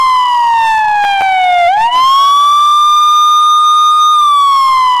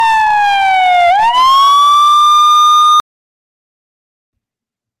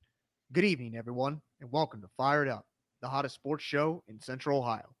Good evening, everyone, and welcome to Fired Up, the hottest sports show in Central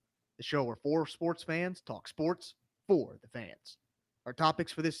Ohio. The show where four sports fans talk sports for the fans. Our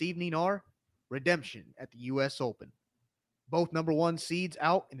topics for this evening are redemption at the U.S. Open, both number one seeds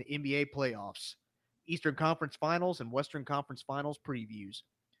out in the NBA playoffs, Eastern Conference Finals and Western Conference Finals previews.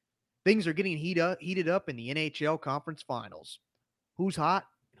 Things are getting heated up in the NHL Conference Finals. Who's hot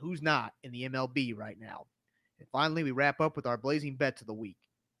and who's not in the MLB right now? And finally, we wrap up with our blazing bets of the week.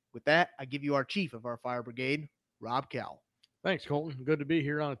 With that, I give you our chief of our fire brigade, Rob Cowell. Thanks, Colton. Good to be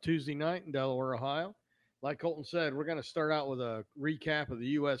here on a Tuesday night in Delaware, Ohio. Like Colton said, we're going to start out with a recap of the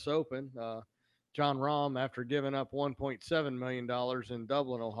U.S. Open. John Rahm, after giving up $1.7 million in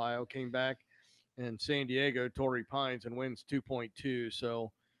Dublin, Ohio, came back in San Diego, Torrey Pines, and wins 2.2.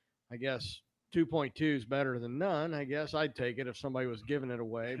 So I guess 2.2 is better than none. I guess I'd take it if somebody was giving it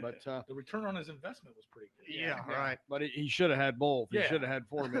away. But the return on his investment was pretty good. Right. But he should have had both. He Yeah. should have had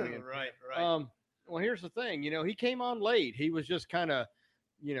 4 million. right. Well, here's the thing. He came on late. He was just kind of,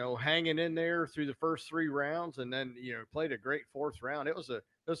 hanging in there through the first 3 rounds, and then played a great fourth round. It was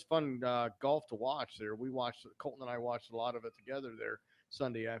fun golf to watch there. Colton and I watched a lot of it together there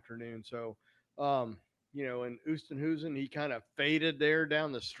Sunday afternoon. So, and Oosthuizen, he kind of faded there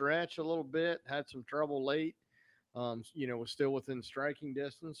down the stretch a little bit. Had some trouble late. Was still within striking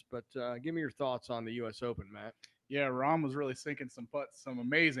distance. But give me your thoughts on the U.S. Open, Matt. Yeah, Rom was really sinking some putts, some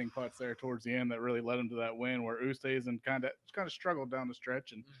amazing putts there towards the end that really led him to that win. Where Oosthuizen kind of struggled down the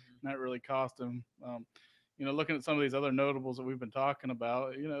stretch, and that really cost him. Looking at some of these other notables that we've been talking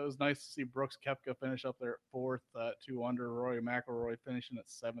about, it was nice to see Brooks Koepka finish up there at fourth, 2 under. Rory McIlroy finishing at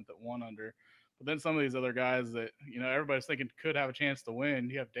seventh at 1 under. But then some of these other guys that everybody's thinking could have a chance to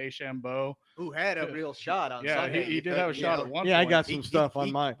win. You have DeChambeau, Who had a real shot on yeah, Sunday. he did have a shot at one Yeah, I point. got some stuff on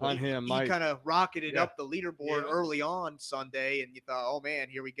He him. kind of rocketed Yeah. up the leaderboard early on Sunday, and you thought, oh man,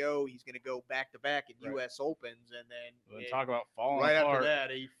 here we go. He's going to go back to back in Right. U.S. Opens, and then Talk about falling right apart. after that,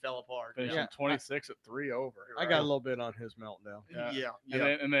 he fell apart. Finishing Yeah. 26 at 3 over. I got a little bit on his meltdown. Yeah. Yeah.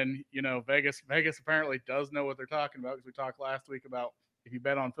 And then Vegas apparently does know what they're talking about, because we talked last week about if you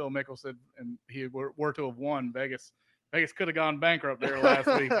bet on Phil Mickelson and he were to have won, Vegas could have gone bankrupt there last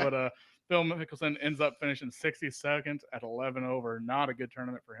week, but Phil Mickelson ends up finishing 62nd at 11 over. Not a good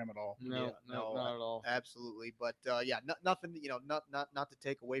tournament for him at all. No, not at all. Absolutely, but nothing. Not to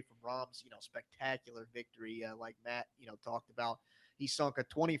take away from Rahm's spectacular victory, like Matt talked about. He sunk a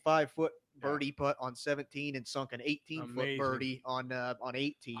 25-foot birdie putt on 17 and sunk an 18-foot Amazing. birdie on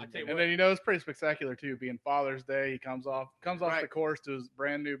 18. I tell you And then it's pretty spectacular too. Being Father's Day, he comes off Right. the course to his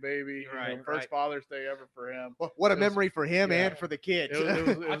brand new baby. Right, First right. Father's Day ever for him. What a It was- mepretty for him yeah. and for the kids. It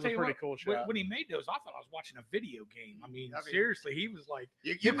was I'll a tell you pretty what, cool when- shot. When he made those, I thought I was watching a video game. I mean, I mean, seriously, he was like,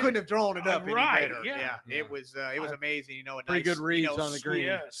 You couldn't have drawn it up any Right, better. yeah. It was amazing. A Pretty nice, good reads on the green.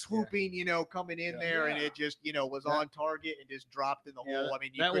 yeah. swooping, coming in Yeah. there, and Yeah. it just was That- on target and just dropped in the Yeah, hole. I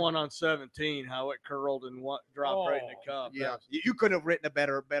mean, you that couldn't- one on 17, how it curled and dropped right in the Oh, cup. Yeah, That was- you couldn't have written a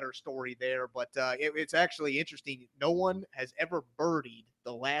better story there. But it's actually interesting. No one has ever birdied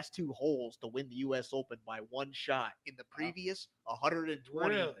the last 2 holes to win the U.S. Open by one shot in the previous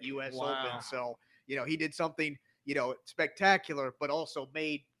 120 Really? U.S. Wow. Open. So he did something spectacular, but also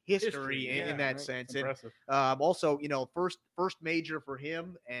made history, History, in yeah, that right. sense. And Impressive. also, first major for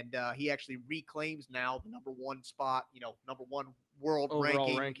him, and he actually reclaims now the number 1 spot, number 1 world Overall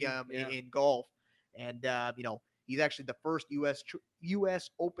ranking, ranking, yeah. in golf, and he's actually the first U.S.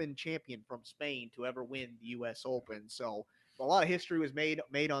 Open champion from Spain to ever win the U.S. Open. So a lot of history was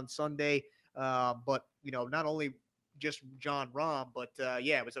made on Sunday, but not only just John Rahm, but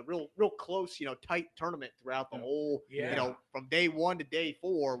it was a real close, tight tournament throughout the Yeah. whole. Yeah. From day 1 to day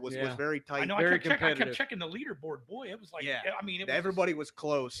 4 was Yeah. very tight. I know. Very I kept competitive. checking the leaderboard. Boy, it was like, Yeah. I mean, it was Everybody was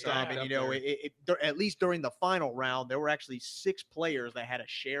close. Yeah. And Up you know, there. at least during the final round, there were actually 6 players that had a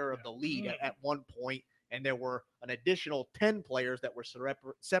share of the lead at one point, and there were an additional 10 players that were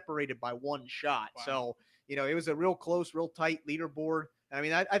separated by 1 shot. Wow. So it was a real close, real tight leaderboard. I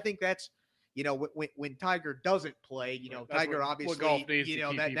mean, I think that's when Tiger doesn't play, Right. That's Tiger what obviously, golf needs to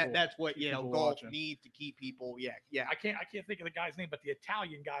keep that people- that's what keep people golf watching. needs to keep people. Yeah. I can't think of the guy's name, but the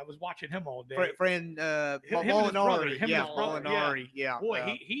Italian guy, I was watching him all day. Friend Him and his brother, Molinari, him and yeah, his brother, Molinari, yeah.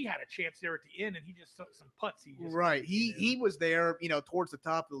 Boy, he had a chance there at the end, and he just took some putts. He just Right. He was there, towards the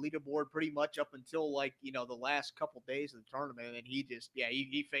top of the leaderboard pretty much up until the last couple days of the tournament, and he just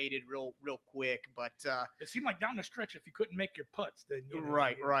he faded real quick. But It seemed like down the stretch, if you couldn't make your putts, then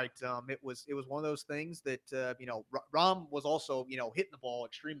right. It was one of those things that Rahm was also hitting the ball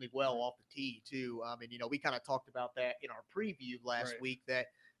extremely well off the tee too. And we kind of talked about that in our preview last Right. week, that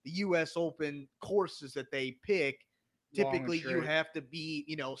the U.S. Open courses that they pick typically you straight. have to be,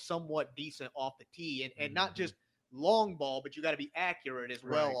 somewhat decent off the tee, and not Mhm. just long ball, but you got to be accurate as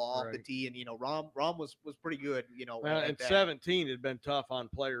well Right, off the right. tee. And Rom was pretty good. Well, at and that. 17 had been tough on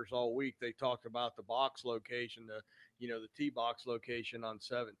players all week. They talked about the box location, the tee box location on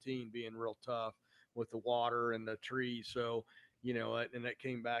 17 being real tough with the water and the trees. So, and that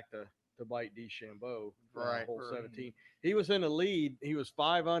came back to bite DeChambeau Right. hole 17. He was in the lead. He was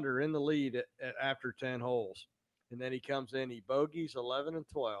 5 under in the lead after 10 holes. And then he comes in, he bogeys 11 and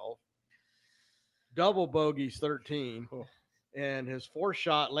 12, double bogeys 13. Oh. And his fourth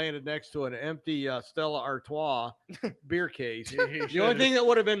shot landed next to an empty Stella Artois beer case. He The only should've- thing that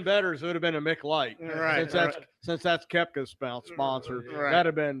would have been better is it would have been a Mick Light. Right, Since that's Kepka's sponsor. Right. That'd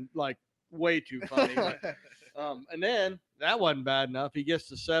have been like way too funny. But, and then that wasn't bad enough. He gets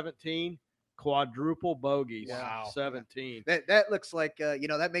to 17, quadruple bogeys. Wow. 17. That looks like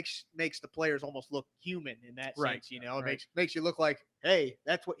that makes the players almost look human in that Right. sense. It Right. makes you look like, hey,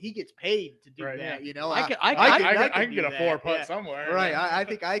 that's what he gets paid to do Right, that. I I can get a do 4-putt that, somewhere. Right. I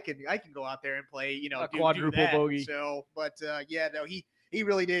think I can go out there and play, A do quadruple that. bogey. So, but no, he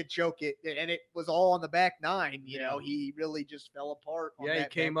really did choke it, and it was all on the back nine. Yeah. He really just fell apart. On Yeah, he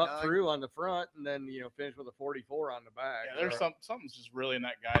that came back up nine. through on the front and then, finished with a 44 on the back. Yeah, there's something's just really in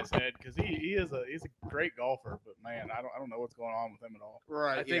that guy's head because he's a great golfer, but man, I don't know what's going on with him at all.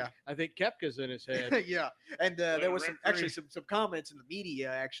 Right. I think Kepka's in his head. Yeah, and there was rent-free. some comments in the media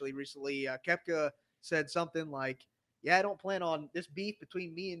actually recently. Kepka said something like, "Yeah, I don't plan on this beef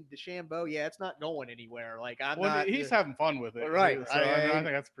between me and DeChambeau. Yeah, it's not going anywhere. Like I'm not." He's having fun with it, Right. So I think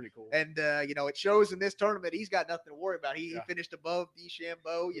that's pretty cool. And it shows in this tournament he's got nothing to worry about. He Yeah. finished above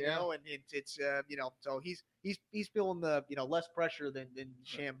DeChambeau, Yeah. and it's so he's feeling the less pressure than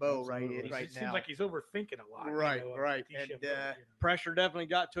DeChambeau right Absolutely. It right seems now. like he's overthinking a lot. Right, right. And, Pressure definitely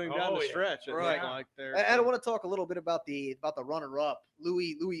got to him down Oh, the yeah. stretch. It Right. looked like there. I don't want to talk a little bit about the runner up,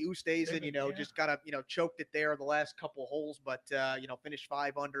 Louis Oosthuizen. Yeah. Just kind of choked it there the last couple holes, but finished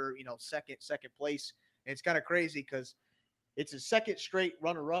 5 under, second place. And it's kind of crazy because it's his second straight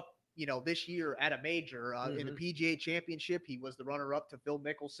runner up. This year at a major in the PGA Championship, he was the runner up to Phil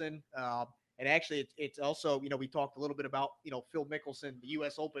Mickelson. And actually, it's also we talked a little bit about Phil Mickelson, the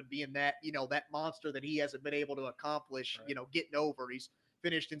U.S. Open being that that monster that he hasn't been able to accomplish. Right. Getting over. He's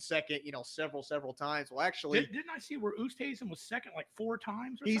finished in second, several times. Well, actually, Didn't I see where Oosthuizen was second like 4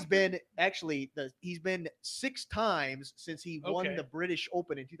 times? Or he's something? been he's been 6 times since he won Okay. the British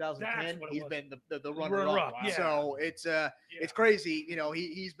Open in 2010. That's what it He's was. been the runner-up. Runner-up, yeah. So it's crazy.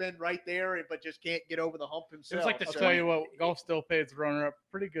 He's been right there, but just can't get over the hump himself. like the I'll So- tell you what, golf still pays the runner-up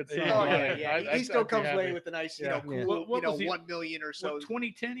pretty good sum. Yeah. Oh Oh, yeah, yeah. He still comes away with a nice, Yeah. cool, What was he- 1 million or so. What,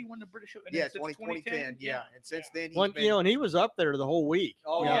 2010 he won the British Open. Yeah, And since 2010. Yeah, and since then he's One, been. and he was up there the whole week.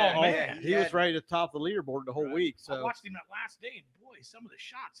 Oh, yeah, man. He was right at the top of the leaderboard the whole Right. week. I So watched him that last day, and boy, some of the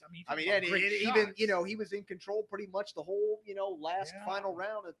shots. I mean, and even shots. he was in control pretty much the whole last Yeah. final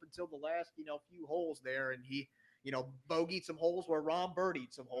round up until the last few holes there, and he bogeyed some holes where Ron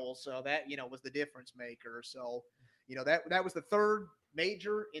birdied some holes, so that was the difference maker. So that was the third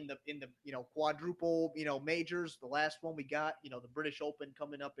major in the quadruple majors. The last one we got the British Open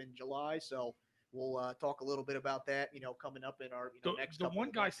coming up in July, so we'll talk a little bit about that coming up in our next. The couple one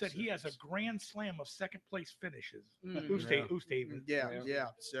of guy said he has a episodes. grand slam of second place finishes. Mm, Oosthuizen. yeah.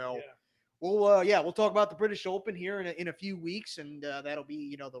 So. Yeah. We'll talk about the British Open here in a few weeks, and that'll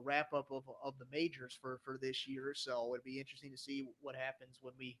be the wrap up of the majors for this year. So it'd be interesting to see what happens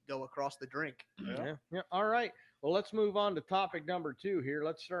when we go across the drink. yeah. All right. Well, let's move on to topic number 2 here.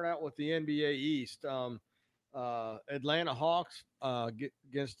 Let's start out with the NBA East. Atlanta Hawks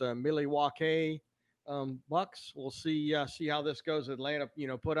against Milwaukee Bucks. We'll see how this goes. Atlanta,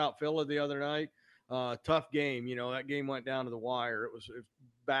 put out Philly the other night. Tough game. That game went down to the wire. It was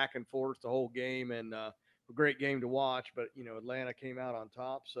back and forth the whole game, and a great game to watch. But Atlanta came out on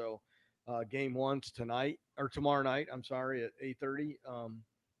top. So game 1's tonight or tomorrow night. I'm sorry, at 8:30.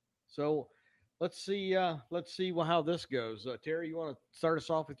 So let's see how this goes. Terry, you want to start us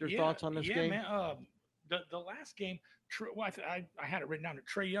off with your thoughts on this game? Man. The last game, I had it written down that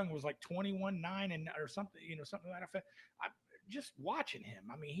Trae Young was like 21-9 and or something, something to that effect. Just watching him,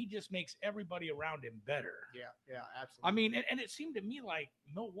 I mean, he just makes everybody around him better. Yeah, absolutely. I mean, and it seemed to me like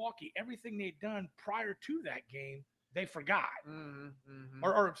Milwaukee, everything they'd done prior to that game, they forgot.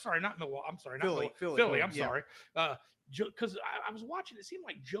 Or sorry, not Milwaukee. I'm sorry, not Philly. Philly. I'm Yeah. sorry. Because I was watching, it seemed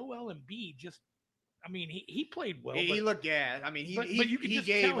like Joel Embiid just I mean, he played well. he but, looked gas. I mean, but you could he just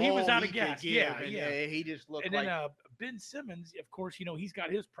gave tell he was all out he of could gas. give, Yeah, and, yeah. he just looked And like then Ben Simmons, of course, he's got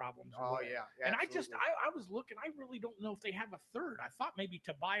his problems. or oh whatever. yeah, And absolutely. I was looking. I really don't know if they have a third. I thought maybe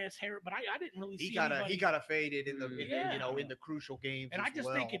Tobias Harris, but I didn't really see he got anybody. he got faded in the Yeah. in the crucial games. And I as just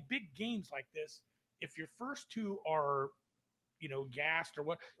well. think in big games like this, if your first two are gassed or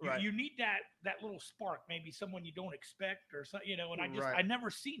what, Right. you need that little spark, maybe someone you don't expect or something, and Right. I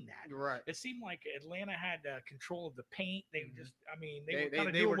never seen that. right. It seemed like Atlanta had control of the paint. They Mhm. just, I mean, They- they were they- kind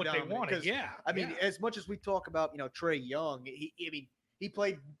of they doing were what they dominant, wanted. 'cause, Yeah. I mean, yeah. as much as we talk about Trey Young, he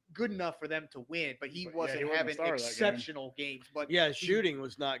played good enough for them to win, but he But, yeah, wasn't he wasn't the having star of that game. exceptional games. But Yeah, his shooting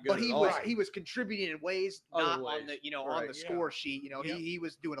was not good but he at all. was he was contributing in ways Other not on ways. the on Right. the Yeah. score sheet. Yep. He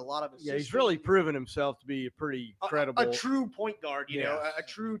was doing a lot of Yeah, he's assisting. really proven himself to be a pretty credible. A true point guard, Yes. a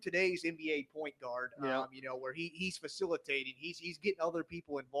true today's NBA point guard, Yeah. where he's facilitating, he's getting other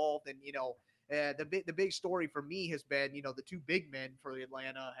people involved, and the big story for me has been, the two big men for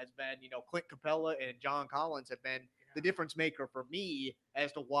Atlanta has been, Clint Capella and John Collins have been the difference maker for me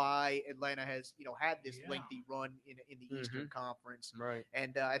as to why Atlanta has, had this Yeah. lengthy run in the Eastern Conference. Right.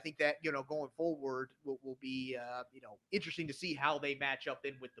 And I think that, going forward will be, interesting to see how they match up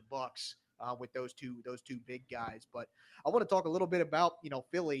then with the Bucks. With those two big guys. But I want to talk a little bit about,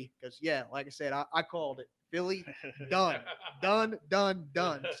 Philly, because, like I said, I called it. Philly, done.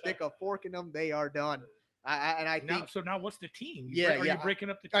 Done. Stick a fork in them. They are done. I think Now what's the team? Yeah, Are yeah. you breaking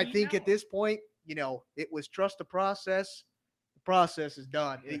up the team? I think now? at this point, it was trust the process. The process is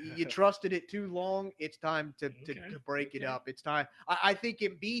done. You trusted it too long. It's time to break it Okay. up. It's time. I think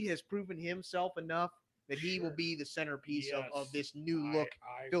Embiid has proven himself enough that he will Sure. be the centerpiece of Yes. this new I- look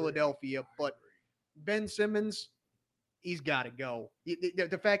I agree. Philadelphia. I But agree. Ben Simmons, he's got to go.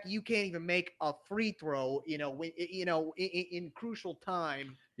 The fact that you can't even make a free throw, in crucial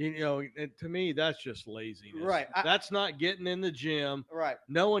time. To me, that's just laziness. Right. That's not getting in the gym, Right.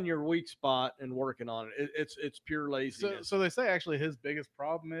 knowing your weak spot and working on it. It's pure laziness. So they say actually his biggest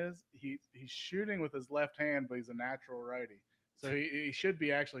problem is he's shooting with his left hand, but he's a natural righty. So he should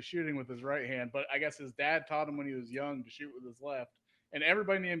be actually shooting with his right hand. But I guess his dad taught him when he was young to shoot with his left. And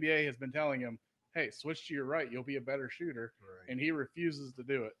everybody in the NBA has been telling him, hey, switch to your right. You'll be a better shooter. And he refuses to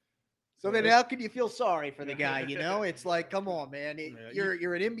do it. So then, how can you feel sorry for the guy? It's like, come on, man. Yeah,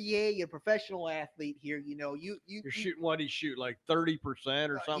 You're an NBA, you're a professional athlete here. You're shooting what he shoot like 30%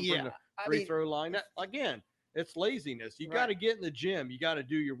 or something from the I free mean, throw line. Again, it's laziness. You got to Right. get in the gym. You got to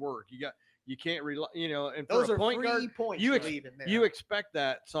do your work. You can't rely. And for Those a are point free guard, points you you're ex- leaving there. you expect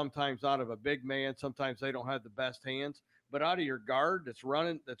that sometimes out of a big man. Sometimes they don't have the best hands, but out of your guard that's running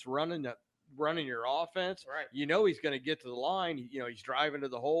your offense. Right. He's going to get to the line. He's driving to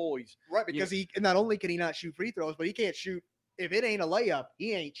the hole. He's Right, because he not only can he not shoot free throws, but he can't shoot. If it ain't a layup,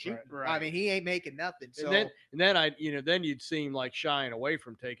 he ain't shooting. Right. I mean, he ain't making nothing. So and then you'd seem like shying away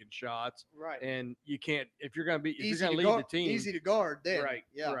from taking shots. right. And you can't if you're going to Easy lead to guard, the team. easy to guard then. Right,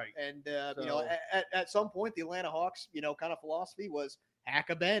 Yeah. right. And So- at some point the Atlanta Hawks, kind of philosophy was hack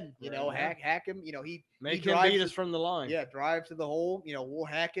a Ben. Right. Hack him. He Make he him drives beat to- us from the line. Yeah, drive to the hole. We'll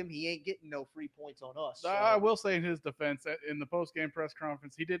hack him. He ain't getting no free points on us. So. I will say in his defense, in the post-game press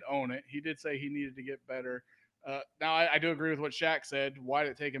conference, he did own it. He did say he needed to get better. Now, I do agree with what Shaq said. Why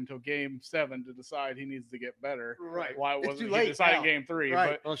did it take him till Game 7 to decide he needs to get better? Right. Why It's wasn't too he late decided now. Game 3?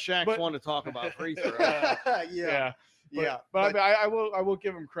 Right. Well, Shaq's But- want to talk about free throws. yeah. But, But- I mean, I will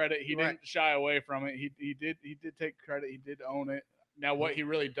give him credit. He Right. didn't shy away from it. He did take credit. He did own it. Now, what he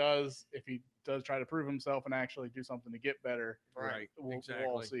really does, if he does try to prove himself and actually do something to get better, Right. we'll all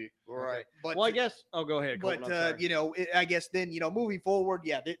Exactly. see. Right. But Well, I guess. Oh, go ahead. But Colton, I'm sorry. I guess then moving forward,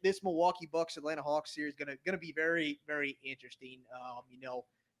 this Milwaukee Bucks Atlanta Hawks series gonna be very very interesting.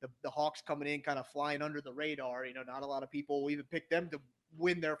 The Hawks coming in kind of flying under the radar. Not a lot of people even pick them to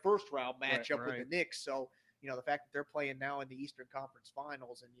win their first round matchup with right. the Knicks. So the fact that they're playing now in the Eastern Conference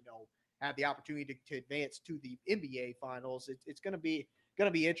Finals and have the opportunity to advance to the NBA Finals, it's gonna be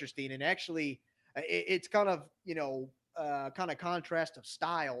interesting. And actually, it's kind of contrast of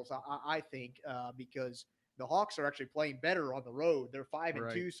styles, I think, because the Hawks are actually playing better on the road. They're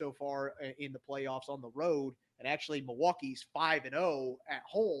 5-2 so far in the playoffs on the road, and actually Milwaukee's 5-0 at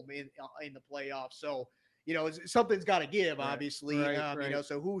home in the playoffs. So something's got to give, Right. obviously. Right.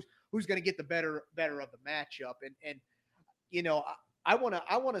 So who's going to get the better of the matchup? And I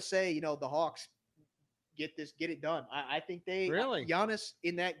want to say the Hawks get it done. I think they Really? Giannis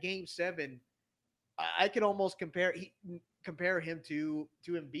in that Game 7. I could almost compare him to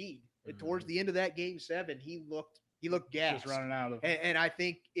Embiid. Towards the end of that Game 7, he looked gassed. Just running out of. And I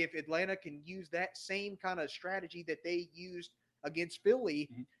think if Atlanta can use that same kind of strategy that they used against Philly,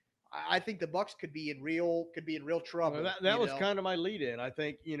 Mhm. I think the Bucks could be in real trouble. Well, that you was know? kind of my lead in. I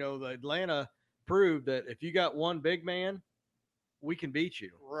think, the Atlanta proved that if you got one big man, we can beat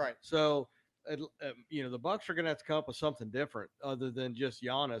you. right. So, the Bucks are going to have to come up with something different other than just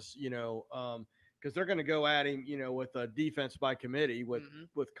Giannis, because they're going to go at him, with a defense by committee Mhm.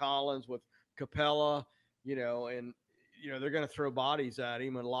 with Collins, with Capella, and they're going to throw bodies at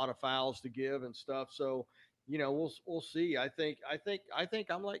him and a lot of fouls to give and stuff. So, we'll see. I think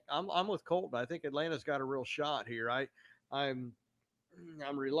I'm with Colton. I think Atlanta's got a real shot here. I'm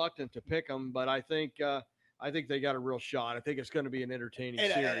reluctant to pick them, but I think they got a real shot. I think it's going to be an entertaining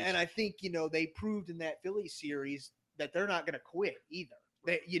series. And I think they proved in that Philly series that they're not going to quit either.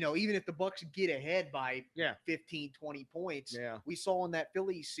 That even if the Bucks get ahead by 15, 20 points, we saw in that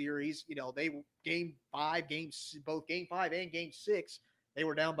Philly series, they both game 5 and game 6, they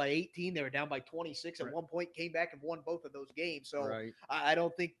were down by 18, they were down by 26 at one point, came back and won both of those games. So I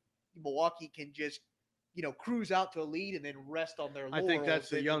don't think Milwaukee can just cruise out to a lead and then rest on their laurels. I think that's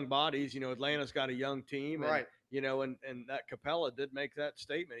the young bodies. Atlanta's got a young team, right? And that Capella did make that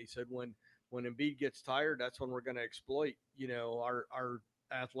statement. He said when Embiid gets tired, that's when we're going to exploit our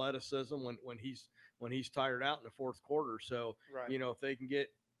athleticism when he's tired out in the fourth quarter. So if they can get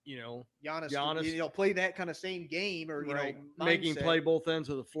Giannis play that kind of same game or make him play both ends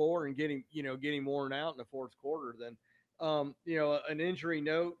of the floor and get him worn out in the fourth quarter, then an injury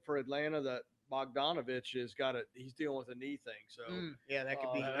note for Atlanta that Bogdanovich he's dealing with a knee thing. So that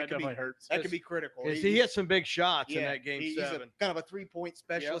could be that definitely hurts. That could be critical. He hit some big shots in that game 7. He's kind of a 3-point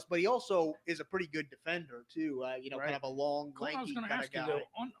specialist, but he also is a pretty good defender too. Kind of a long, lanky I was going to kind ask of you guy.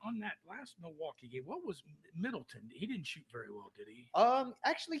 though, on that last Milwaukee game, what was Middleton? He didn't shoot very well, did he?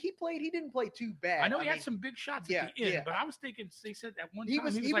 Actually, he didn't play too bad. I know he had some big shots at the end, but I was thinking they said at one time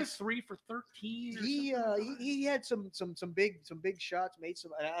he was like 3 for 13. He had some big shots, made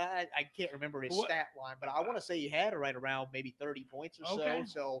some. I can't remember his stat line, but I want to say he had right around maybe 30 points or so.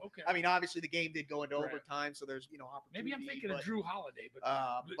 So I mean, obviously the game did go into overtime, so there's opportunity. Maybe I'm thinking of Drew Holiday,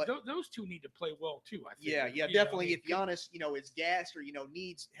 but those two need to play well too. I think. Yeah, definitely. If Giannis, is gassed or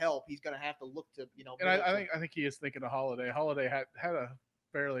needs help, he's going to have to look to And I think he is thinking of Holiday. Holiday had a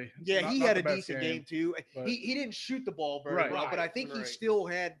fairly he had a decent game too. But he didn't shoot the ball very well, but I think he still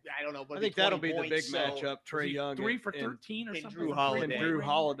had I don't know. I think that'll be the big matchup. Trae Young 3 for 13 or and something. Drew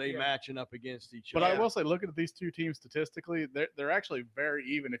Holiday matching up against each other. other. But I will say, looking at these two teams statistically, they're actually very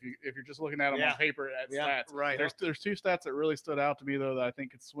even. If you're just looking at them on paper at stats, right? There's two stats that really stood out to me though that I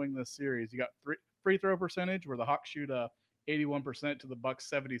think could swing this series. You got free throw percentage where the Hawks shoot 81% to the Bucks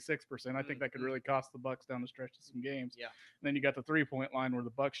 76%. I think that could really cost the Bucks down the stretch of some games. Yeah. And then you got the 3-point line where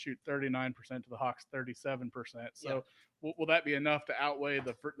the Bucks shoot 39% to the Hawks 37%. So will that be enough to outweigh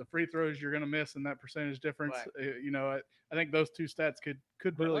the free throws you're going to miss in that percentage difference? Right. I think those two stats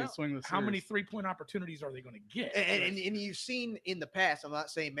could really swing the series. How many 3-point opportunities are they going to get? And you've seen in the past, I'm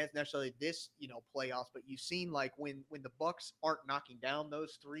not saying necessarily this, playoffs, but you've seen like when the Bucks aren't knocking down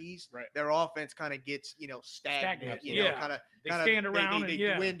those threes, their offense kind of gets, stagnant, kind of stand around they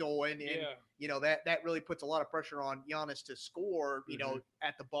and dwindle and that really puts a lot of pressure on Giannis to score,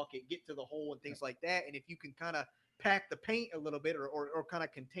 at the bucket, get to the hole and things like that. And if you can kind of pack the paint a little bit or kind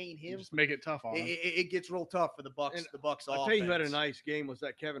of contain him, just make it tough on him. It gets real tough for the Bucks. And the Bucks I'll tell you who had a nice game was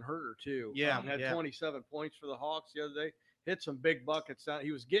that Kevin Huerter too. Had 27 points for the Hawks the other day. Hit some big buckets down.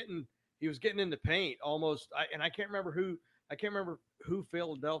 He was getting in the paint almost. I can't remember who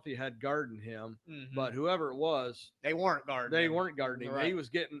Philadelphia had guarding him, but whoever it was, they weren't guarding. They weren't guarding him. Right. He was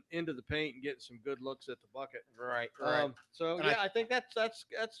getting into the paint and getting some good looks at the bucket. Right. I think that's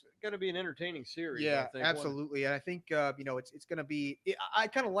going to be an entertaining series. Yeah, I think. Absolutely. And I think it's going to be. I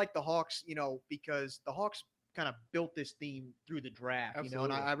kind of like the Hawks, because the Hawks kind of built this team through the draft,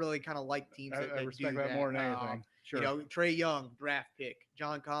 and I really kind of like teams that respect do that more than anything. Sure. Trae Young, draft pick.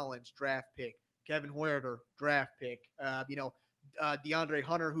 John Collins, draft pick. Kevin Huerter, draft pick. DeAndre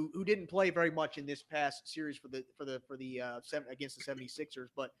Hunter, who didn't play very much in this past series for the against the 76ers,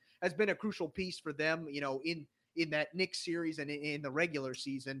 but has been a crucial piece for them, in that Knicks series and in the regular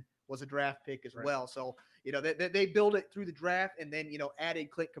season was a draft pick as well. So, they build it through the draft and then, added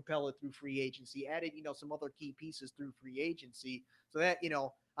Clint Capella through free agency, added, some other key pieces through free agency. So that,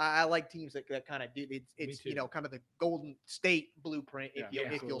 I like teams that kind of do it's kind of the Golden State blueprint,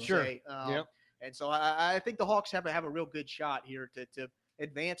 if you'll say. And so I think the Hawks have a real good shot here to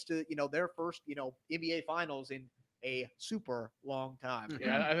advance to, their first, NBA finals in a super long time.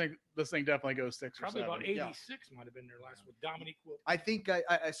 Yeah, I think this thing definitely goes 6 Probably or 7. about 86 might have been their last with Dominique Wilkins. I think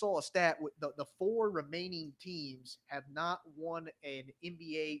I saw a stat with the 4 remaining teams have not won an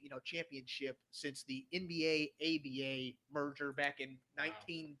NBA championship since the NBA ABA merger back in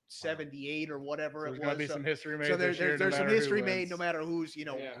 1978 or whatever There's it going to was. be some history made So this year, there's no some matter who history made wins. no matter who's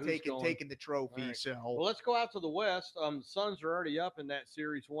who's taking going. the trophy. All right. So Well, let's go out to the West. The Suns are already up in that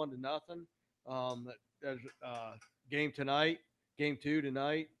series 1-0. There's game tonight, game 2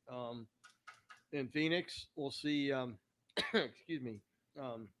 tonight. In Phoenix, we'll see. Excuse me.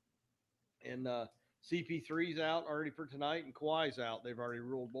 And CP3's out already for tonight, and Kawhi's out. They've already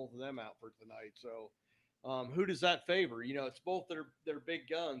ruled both of them out for tonight. So, who does that favor? It's both their big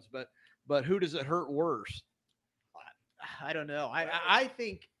guns, but who does it hurt worse? I don't know. I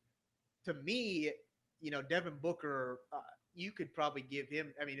think, to me, Devin Booker, you could probably give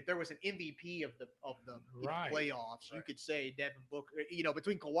him. I mean, if there was an MVP of the Right. playoffs, you could say Devin Booker.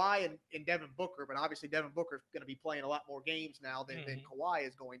 Between Kawhi and Devin Booker, but obviously Devin Booker's going to be playing a lot more games now than Kawhi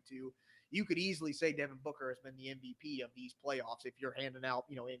is going to. You could easily say Devin Booker has been the MVP of these playoffs if you're handing out,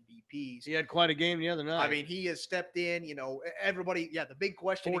 MVPs. He had quite a game the other night. I mean, he has stepped in. Everybody. Yeah, the big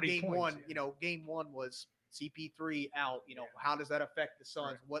question in 40 game points, one. yeah. Game one was CP3 out. How does that affect the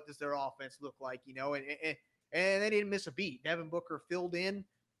Suns? Right. What does their offense look like? And they didn't miss a beat. Devin Booker filled in,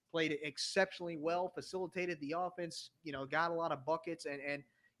 played exceptionally well, facilitated the offense. Got a lot of buckets, and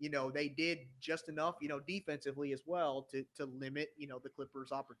they did just enough, defensively as well to limit, the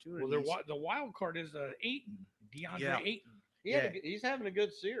Clippers' opportunities. Well, the wild card is Ayton, DeAndre Ayton. He's having a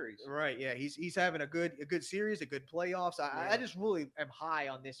good series. Right, yeah, he's having a good series, a good playoffs. I just really am high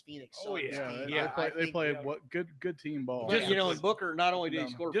on this Phoenix Suns team. They play good team ball. Just, and Booker, not only did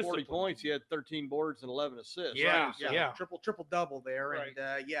he score 40 Discipline. points, he had 13 boards and 11 assists. Yeah, right? yeah. triple double there, Right.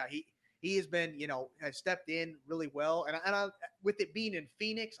 and he has been has stepped in really well, and I with it being in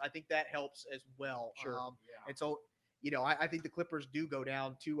Phoenix, I think that helps as well. Sure. And so I think the Clippers do go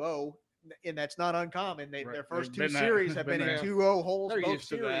down 2-0. And that's not uncommon. Their first two series have been in 2-0 holes. They're both used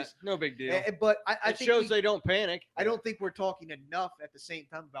to series. that. No big deal. But I It think shows they don't panic. I don't think we're talking enough at the same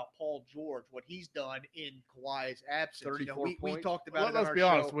time about Paul George, what he's done in Kawhi's absence. 34 we points. talked about it. Let's on be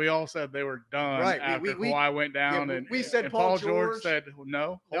our honest. show. We all said they were done Right, after we- Kawhi went down, yeah, and we said and Paul George George said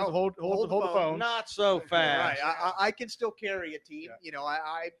no. No, Hold the phone. Not so fast. Right. I can still carry a team.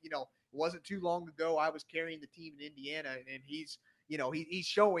 I it wasn't too long ago I was carrying the team in Indiana, and he's he's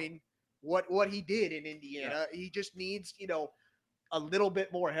showing what he did in Indiana. He just needs a little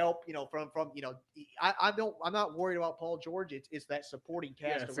bit more help from I'm not worried about Paul George. It's that supporting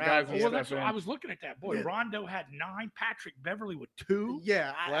cast it's the around guys who him. Well, step that's what in. I was looking at that. Boy, Yeah. Rondo had 9, Patrick Beverly with 2.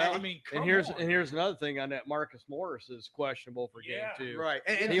 Yeah, Well, I mean, come And here's on. another thing on that. Marcus Morris is questionable for game Yeah. 2. right.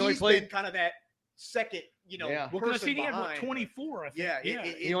 And He only he's played- been kind of that second, Yeah. Well, because person he had what, behind. 24, I think. Yeah,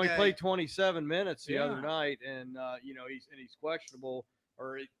 He only played 27 minutes the other Yeah. night, and he's questionable,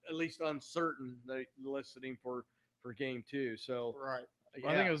 or at least uncertain. They listed him for game 2. So right. I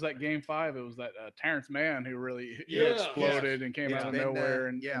think it was that game 5. It was that Terrence Mann who really Yeah. exploded and came It's out of been, nowhere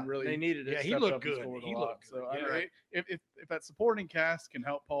and yeah. really they needed it. Yeah, he stepped looked up and good. scored a He lot. looked So good. I mean, if that supporting cast can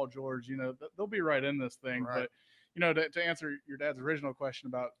help Paul George, they'll be right in this thing. Right. But to answer your dad's original question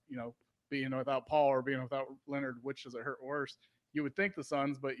about being without Paul or being without Leonard, which does it hurt worse? You would think the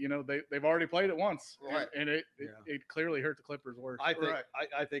Suns, but they've already played it once, Right. and it clearly hurt the Clippers worse. I think Right.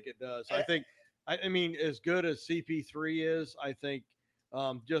 I think it does. I mean, as good as CP3 is, I think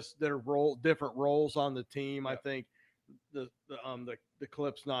just their different roles on the team. I think the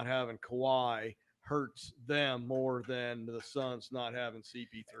Clips not having Kawhi hurts them more than the Suns not having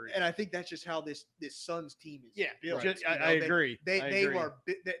CP3. And I think that's just how this Suns team is built. I agree.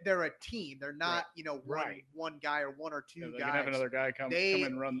 They're a team. They're not Right. one guy or one or two They guys. can have another guy come in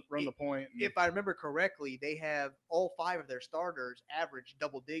and run the point. And, If I remember correctly, they have all 5 of their starters average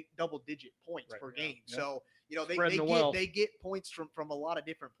double digit points per Yeah. game. Yeah. So Spreading the wealth. they get points from a lot of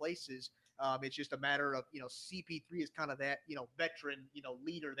different places. It's just a matter of CP3 is kind of that veteran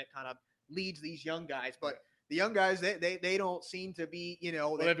leader that kind of leads these young guys, but the young guys they don't seem to be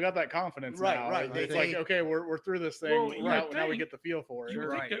well, they've got that confidence Right, now. right. It's They- like, okay, we're through this thing. Well, you now, would now we think- get the feel for it. You would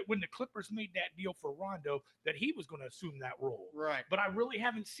Right. think that when the Clippers made that deal for Rondo, that he was going to assume that role. right. But I really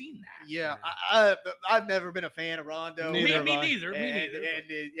haven't seen that. Yeah, I've never been a fan of Rondo. Neither have Me I. neither. Me And,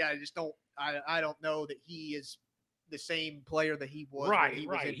 neither. I just don't. I don't know that he is the same player that he was Right, when he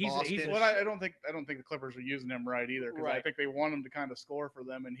right. was in He's a- Boston. he's a- Well, I don't think the Clippers are using him right either because I Right. think they want him to kind of score for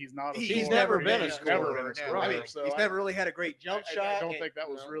them, and he's not. He's scorer. never been a He's scorer. Never been a No, scorer. I mean, So he's I- never really had a great jump I shot. don't and- think that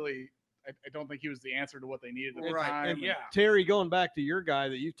was no. really. I don't think he was the answer to what they needed at the Right. time. And Yeah. Terry, going back to your guy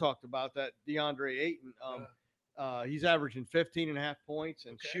that you talked about, that DeAndre Ayton, He's averaging 15 and a half points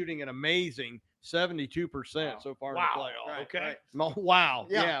and Okay. shooting an amazing 72% Wow. so far Wow. in the playoffs. Right, Okay. right. Oh, wow.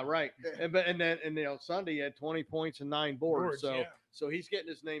 Yeah. Yeah, right. And you know, Sunday he had 20 points and 9 boards. Boards, yeah. So he's getting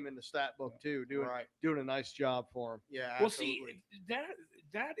his name in the stat book too, Right. doing a nice job for him. Yeah. Well, absolutely. see,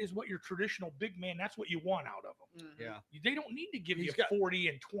 that is what your traditional big man. That's what you want out of them. Mhm. Yeah. They don't need to give He's you got- 40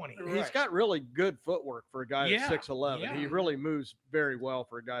 and 20. Right. He's got really good footwork for a guy Yeah, that's 6'11". He yeah. really moves very well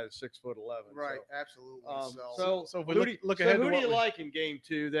for a guy that's 6'11". Right. Absolutely. So if we who look, do you, look so ahead who to do what you we- like in game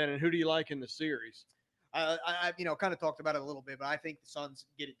 2 then, and who do you like in the series? I kind of talked about it a little bit, but I think the Suns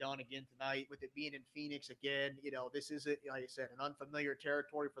get it done again tonight with it being in Phoenix again. This isn't, like I said, an unfamiliar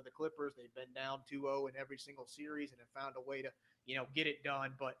territory for the Clippers. They've been down 2-0 in every single series and have found a way to, get it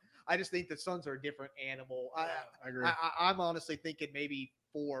done. But I just think the Suns are a different animal. I agree. I'm honestly thinking maybe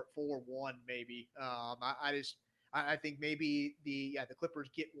 4-1, maybe. I think maybe the Clippers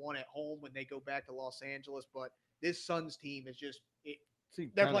get one at home when they go back to Los Angeles, but this Suns team is just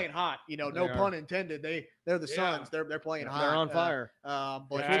they're playing hot. No They are. pun intended. They're the Yeah. Suns. They're playing hot. They're on fire. But Yeah,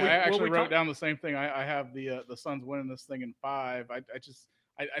 what we- I actually what we wrote talk- down the same thing. I have the Suns winning this thing in 5.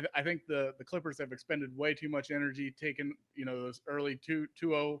 I think the Clippers have expended way too much energy taking those early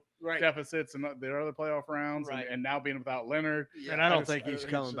 2-0 right. deficits and their other playoff rounds, Right. and now being without Leonard. Yeah. And I don't just- think he's it's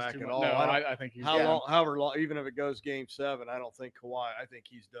coming just back too at much. all. No, I don't- I think he's How done. long, however long, even if it goes game 7, I don't think Kawhi. I think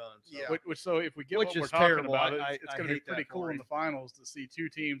he's done. So. Yeah. Which so if we get Which what we're is talking terrible. about, I it's going to be hate that pretty cool for in him. the finals to see two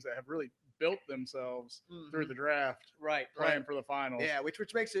teams that have really built themselves Mhm. through the draft Right. playing Right. for the finals. Yeah, which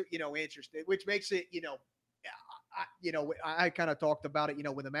makes it interesting. Which makes it I kind of talked about it.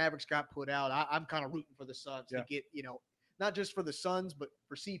 When the Mavericks got put out, I'm kind of rooting for the Suns to get not just for the Suns but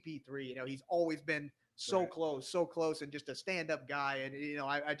for CP3. He's always been so close, and just a stand up guy. And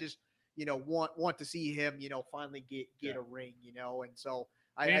I just want to see him finally get a ring. And so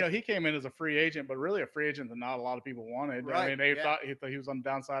And, he came in as a free agent, but really a free agent that not a lot of people wanted. I Right, mean, they yeah. thought he was on the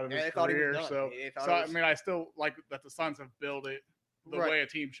downside of Yeah, his they thought he was career. done. So, They thought so it I was- mean, I still like that the Suns have built it the Right. way a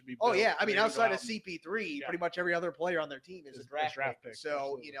team should be Oh built. yeah, I mean, They go outside out of and- CP3, Yeah. pretty much every other player on their team is a Is draft, draft pick. pick, So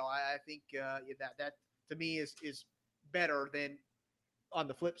absolutely. I think that to me is better than on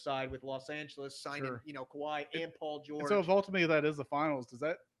the flip side with Los Angeles signing Sure. Kawhi and Paul George. And so if ultimately that is the finals, does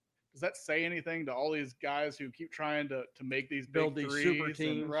that say anything to all these guys who keep trying to make these Build big these super threes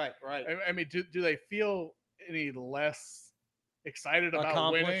teams? and- right. I mean, do they feel any less excited about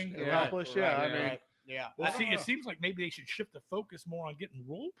Accomplished? winning? Yeah. Accomplished? Yeah, I yeah. mean, Right. Yeah. Well, I don't see, know. it seems like maybe they should shift the focus more on getting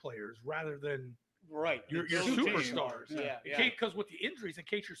role players rather than Right. your Build team. superstars. Yeah. Because with the injuries, in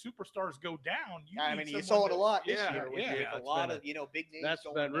case your superstars go down, you I need mean, you someone saw it a to- lot this yeah, year with, yeah. with Yeah, a it's lot been of big names. That's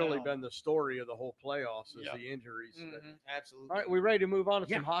going really down. been the story of the whole playoffs is Yeah. the injuries. Mhm, absolutely. All right, we ready to move on to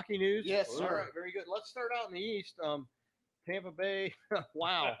Yeah. some hockey news? Yes, All sir. right, very good. Let's start out in the East. Tampa Bay.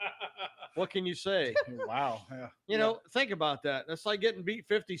 Wow. What can you say? wow. Yeah. You know, think about that. That's like getting beat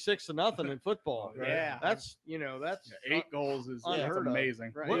 56-0 in football. Right. Yeah. That's that's Yeah, 8 goals is that's unheard of.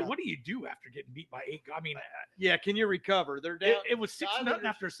 amazing. Right. What do you do after getting beat by 8? I mean, Yeah, can you recover? They're down. it was 6-0 Islanders-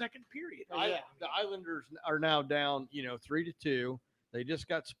 after a second period. The Islanders are now down, 3-2. They just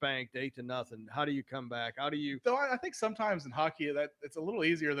got spanked 8-0. How do you come back? How do you? Though I think sometimes in hockey that it's a little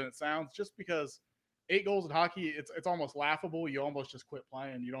easier than it sounds, just because 8 goals in hockey, it's almost laughable. You almost just quit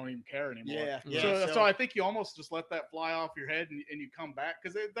playing. You don't even care anymore. Yeah. Yeah. Yeah. So I think you almost just let that fly off your head and you come back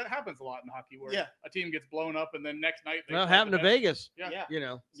because that happens a lot in hockey where Yeah. a team gets blown up and then next night they Well, it play happened the to best- Vegas. Yeah.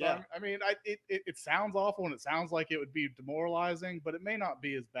 Yeah. So Yeah. I mean, it sounds awful and it sounds like it would be demoralizing, but it may not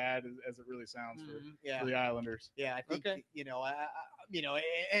be as bad as it really sounds Mhm, yeah. for the Islanders. Yeah, I think Okay.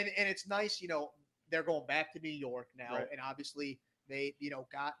 and it's nice. They're going back to New York now, Right. and obviously they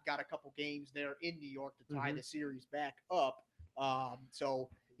got a couple games there in New York to tie Mhm. the series back up. So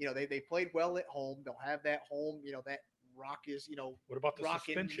they played well at home. They'll have that home. That rock is What about the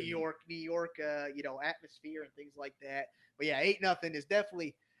rocking suspension? New York atmosphere and things like that. But yeah, 8-0 is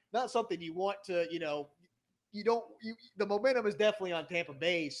definitely not something you want to the momentum is definitely on Tampa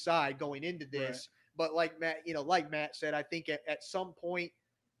Bay's side going into this. But like Matt said, I think at some point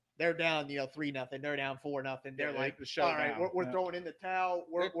they're down 3-0, they're down 4-0. They're Yeah, like, just shut all it right, down. we're Yeah. throwing in the towel.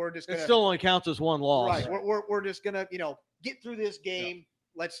 We're just It gonna still only counts as one loss. right. We're just gonna get through this game.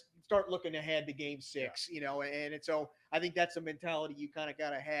 Let's start looking ahead to Game 6. And so I think that's a mentality you kind of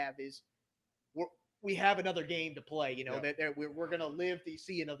got to have is we have another game to play. That we're gonna live to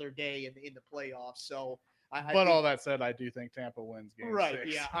see another day in the playoffs. So I But think, all that said, I do think Tampa wins game right,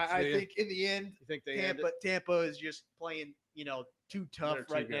 6. yeah, I See? think in the end You think they end it? Tampa is just playing too tough They're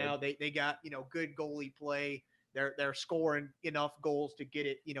too right good. now. They got good goalie play. They're scoring enough goals to get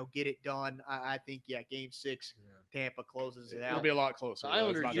it done. I think Game 6 Tampa closes it It'll out. be a lot closer. The though. It's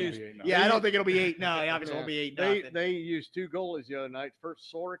Islanders not gonna used- be 8-0. Yeah, I don't think it'll be 8. No, obviously it won't be 8. They used 2 goalies the other night.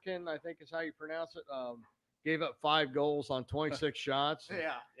 First, Sorokin, I think is how you pronounce it, gave up 5 goals on 26 shots.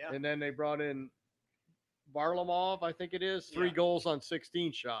 Yeah. And then they brought in Varlamov, I think it is, 3 Yeah. goals on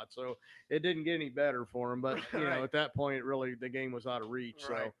 16 shots. So it didn't get any better for him. But Right. at that point, really the game was out of reach.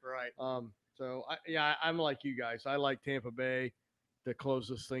 Right. So I'm like you guys. I like Tampa Bay to close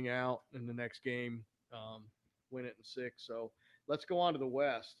this thing out in the next game, win it in 6. So let's go on to the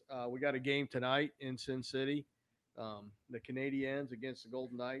West. We got a game tonight in Sin City. The Canadiens against the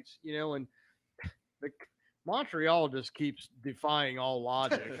Golden Knights. And the Montreal just keeps defying all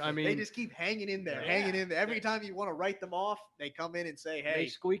logic. I mean, they just keep hanging in there, Yeah. hanging in there. Every time you want to write them off, they come in and say, they "Hey,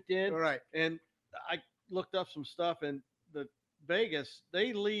 squeaked in. all right." And I looked up some stuff, and the Vegas,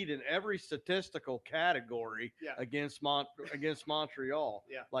 they lead in every statistical category Yeah. against Montreal.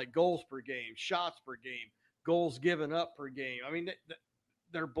 Yeah. Like goals per game, shots per game, goals given up per game. I mean,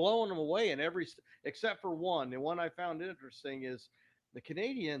 they're blowing them away in every except for one. The one I found interesting is the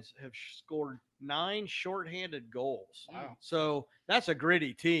Canadiens have scored 9 shorthanded goals. Wow. So that's a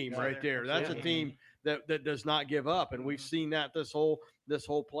gritty team Yeah, right there. That's a absolutely. team that does not give up, and we've seen that this whole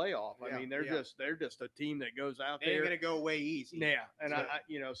playoff. Yeah, I mean, they're just a team that goes out They ain't there. gonna go away easy. Yeah, and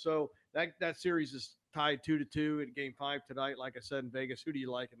So- so that series is tied 2-2 in Game 5 tonight. Like I said in Vegas, who do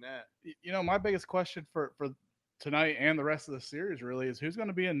you like in that? My biggest question for tonight and the rest of the series really is who's going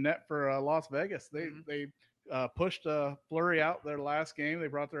to be in net for Las Vegas. They pushed Fleury out their last game. They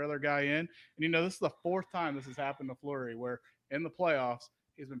brought their other guy in, and this is the 4th time this has happened to Fleury, where in the playoffs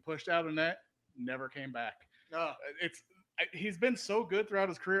he's been pushed out of net, never came back. He's been so good throughout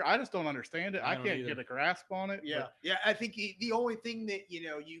his career. I just don't understand it. I I don't can't either. get a grasp on it. Yeah, yeah. I think the only thing that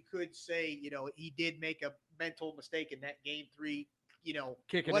you could say, he did make a mental mistake in that Game 3.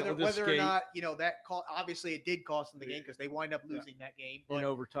 Kicking it Whether with his or skate not that obviously it did cost them the game because they wind up losing that game. in But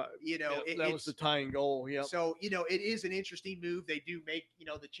overtime. That was the it's- tying goal. Yep. So it is an interesting move. They do make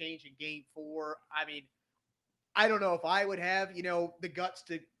the change in Game 4. I mean, I don't know if I would have the guts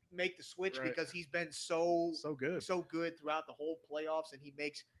to make the switch Right. because he's been so good. good throughout the whole playoffs, and he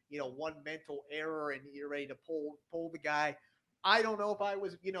makes one mental error, and you're ready to pull the guy. I don't know if I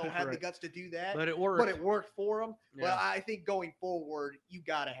was had the Right. guts to do that, But it worked. but it worked for him. Yeah. But I think going forward, you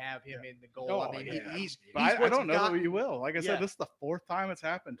got to have him in the goal. Oh, I mean, yeah. he's But I what's don't know got- that you will. Like I Yeah. said, this is the 4th time it's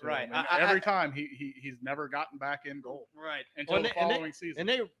happened to Right. him. And I- every time he's never gotten back in goal Right, until Well, the and they- following season. And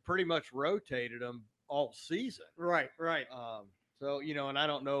they pretty much rotated him all season. right. So and I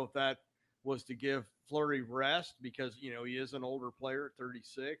don't know if that was to give Fleury rest because he is an older player at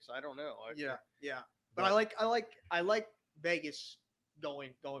 36. I don't know. Yeah. But I like Vegas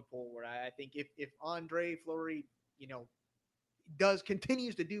going forward. I think if Andre Fleury,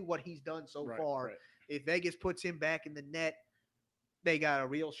 continues to do what he's done so Right, far, right. if Vegas puts him back in the net, they got a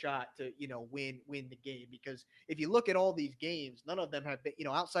real shot to win the game. Because if you look at all these games, none of them have been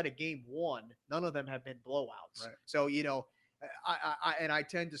outside of Game 1, none of them have been blowouts. Right. So I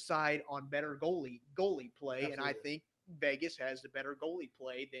tend to side on better goalie play, and I Absolutely. think Vegas has the better goalie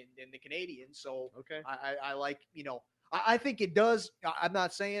play than the Canadians. So Okay. I like I think it does. I'm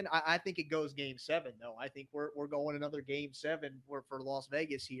not saying I think it goes Game 7 though. I think we're going another Game 7 for Las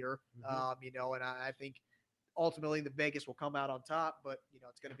Vegas here. Mhm. And I think ultimately the Vegas will come out on top. But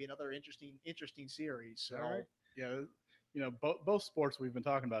it's going to be another interesting series. So All right. Yeah, both sports we've been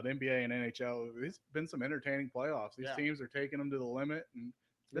talking about, NBA and NHL, it's been some entertaining playoffs. These Yeah. teams are taking them to the limit, and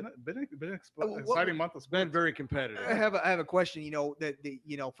it's been an What- exciting month of It's been sports. very competitive. I have a question. That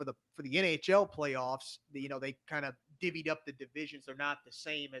for the NHL playoffs, they kind of divvied up the divisions. They're not the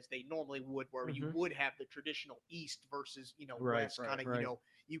same as they normally would, where you Mhm. would have the traditional East versus Right, West. right, Kind of right.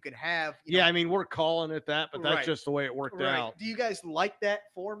 you can have Yeah, I mean we're calling it that, but that's Right. just the way it worked out. Do you guys like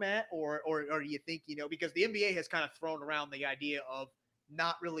that format, or do you think because the NBA has kind of thrown around the idea of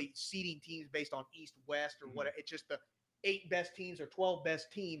not really seeding teams based on East West or Mm-hmm. what? It's just the 8 best teams or 12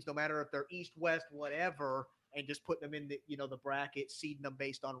 best teams, no matter if they're East West whatever, and just putting them in the the bracket, seeding them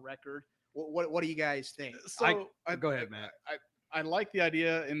based on record. What do you guys think? So Go ahead, Matt. I like the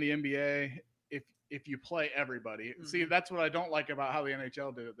idea in the NBA if you play everybody. See, Mhm. that's what I don't like about how the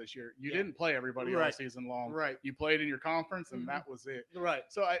NHL did it this year. You Yeah. didn't play everybody all Right. season long. Right, You played in your conference, and Mhm. that was it. right.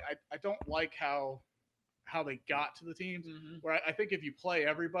 So I don't like how they got to the teams. Mhm. Where I think if you play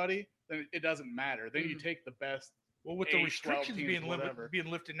everybody, then it doesn't matter. Then you Mhm. take the best. Well, with the 8, 12 restrictions teams, being whatever.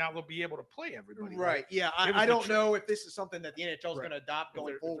 lifted now, they'll be able to play everybody. Right. Yeah. It was I the don't know if this is something that the NHL is Right. going to adopt If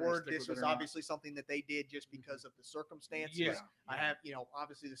going they're gonna forward. stick This with it was or not. obviously something that they did just because of the circumstances. Yeah. I have,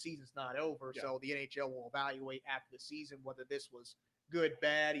 obviously the season's not over, Yeah. so the NHL will evaluate after the season whether this was good,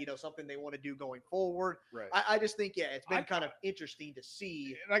 bad, something they want to do going forward. Right. I just think, it's been I- kind of interesting to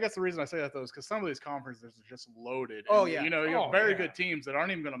see. And I guess the reason I say that though is because some of these conferences are just loaded. Oh, And, yeah. you have Oh, very yeah. good teams that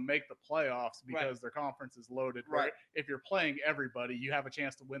aren't even going to make the playoffs because their conference is loaded. Where Right. if you're playing everybody, you have a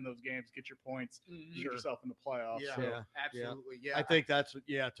chance to win those games, get your points, get yourself in the playoffs. Yeah, So, Yeah. absolutely. Yeah, I think that's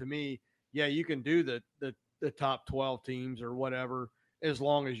to me, you can do the top 12 teams or whatever as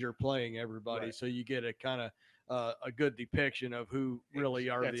long as you're playing everybody, Right. so you get a kind of a good depiction of who really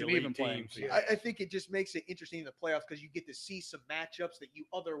are it's the an elite even playing teams. field. I think it just makes it interesting in the playoffs because you get to see some matchups that you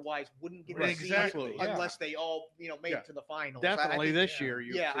otherwise wouldn't get to see Exactly, yeah. unless they all made Yeah. it to the finals. I Definitely think, this yeah. year.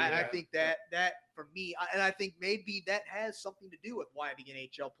 You Yeah, see I that. think that for me, and I think maybe that has something to do with why the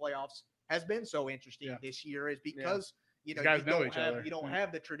NHL playoffs has been so interesting Yeah. this year, is because you guys know don't each have other. you don't Yeah.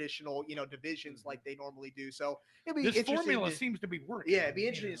 have the traditional divisions like they normally do. So it'll be This interesting. formula to, seems to be working. yeah, it'd be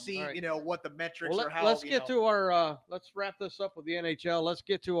interesting to see All right. what the metrics Well, or how. let's get to our let's wrap this up with the NHL. Let's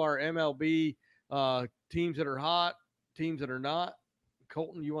get to our MLB teams that are hot, teams that are not.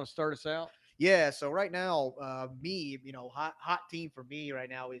 Colton, you want to start us out? Yeah, so right now, me, hot team for me right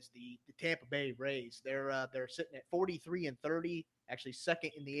now is the Tampa Bay Rays. They're sitting at 43-30, actually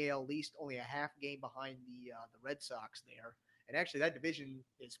second in the AL East, only a half game behind the Red Sox there. And actually, that division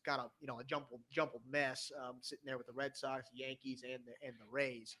is kind of a jumbled mess, sitting there with the Red Sox, Yankees, and the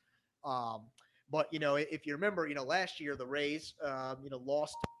Rays. But if you remember, last year the Rays,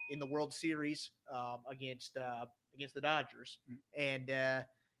 lost in the World Series against the Dodgers, and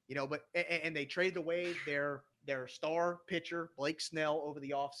but and they traded away their star pitcher Blake Snell over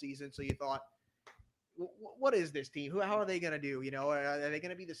the offseason. So you thought, what is this team? How are they going to do? Are they going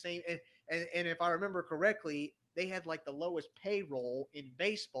to be the same? And if I remember correctly, they had like the lowest payroll in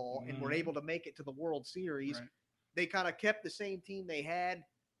baseball and were able to make it to the World Series. Right. They kind of kept the same team they had,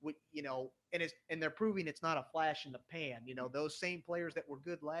 with and they're proving it's not a flash in the pan. Those same players that were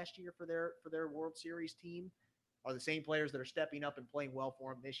good last year for their World Series team are the same players that are stepping up and playing well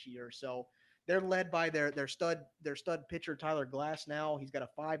for them this year. So they're led by their stud pitcher Tyler Glass. Now he's got a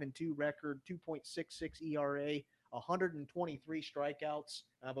 5-2 record, 2.66 ERA, 123 strikeouts,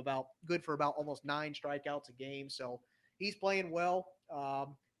 about good for about almost 9 strikeouts a game. So he's playing well.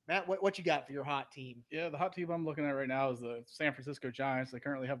 Matt, what you got for your hot team? Yeah, the hot team I'm looking at right now is the San Francisco Giants. They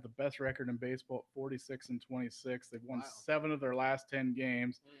currently have the best record in baseball at 46-26. They've won 7 of their last 10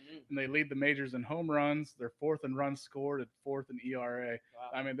 games, and they lead the majors in home runs. They're 4th in runs scored and 4th in ERA.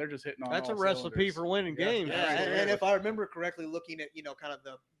 Wow. I mean, they're just hitting on That's a all recipe cylinders. for winning Yeah. games. Yeah, right and there. if I remember correctly, looking at kind of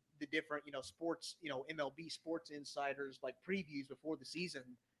the different sports MLB sports insiders like previews before the season,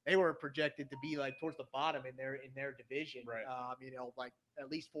 they were projected to be like towards the bottom in their division. Right. Like at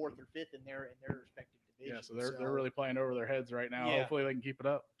least 4th or 5th in their respective division. Yeah, so they're really playing over their heads right now. Yeah. Hopefully they can keep it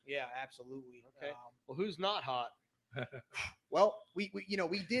up. yeah, absolutely. Okay. Well, who's not hot? Well, we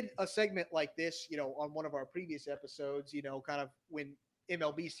did a segment like this, on one of our previous episodes, kind of when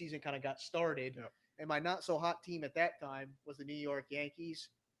MLB season kind of got started. Yep. And my not so hot team at that time was the New York Yankees,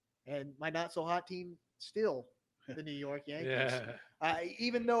 and my not so hot team still the New York Yankees.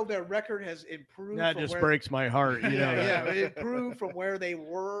 Even though their record has improved, That from just where, breaks my heart. You know yeah, that. it improved from where they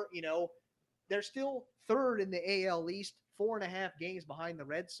were. They're still 3rd in the AL East, 4.5 games behind the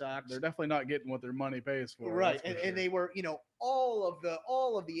Red Sox. They're definitely not getting what their money pays for. Right, that's for and sure. they were, all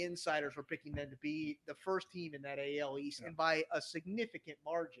of the insiders were picking them to be the first team in that AL East, and by a significant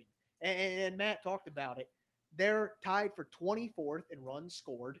margin. And Matt talked about it. They're tied for 24th in runs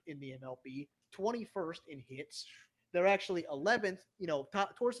scored in the MLB, 21st in hits. They're actually 11th,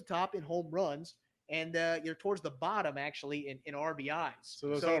 towards the top in home runs, and you're towards the bottom actually in RBIs. So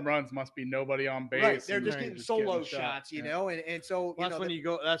those home runs must be nobody on base. Right, they're and just they're getting solo shot. shots, Yeah. and so That's when you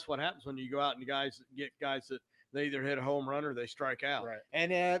go. That's what happens when you go out and get guys that they either hit a home run or they strike out. Right.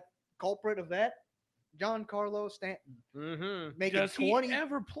 and culprit of that, Giancarlo Stanton, Mm-hmm. making Does he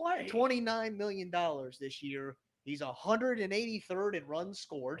ever play? $29 million this year. He's 183rd in runs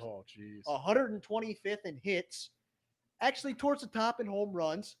scored, Oh, jeez. 125th in hits. Actually, towards the top in home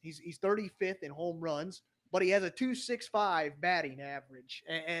runs. He's 35th in home runs, but he has a 2.65 batting average.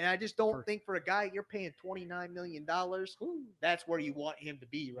 And I just don't think for a guy you're paying $29 million, that's where you want him to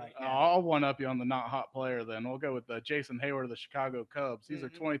be right now. I'll one up you on the not hot player then. We'll go with Jason Hayward of the Chicago Cubs. He's a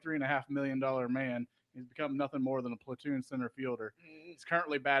 $23.5 million man. He's become nothing more than a platoon center fielder. He's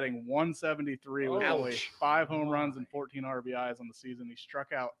currently batting 173 with only 5 home runs and 14 RBIs on the season. He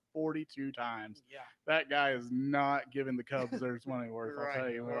struck out 42 times. Yeah. That guy is not giving the Cubs their money worth. I'll tell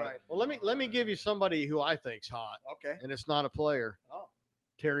you what. Right. Well, let me give you somebody who I think's hot, Okay. and it's not a player. Oh.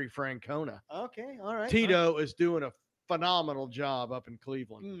 Terry Francona. Okay. All right. Tito is doing a phenomenal job up in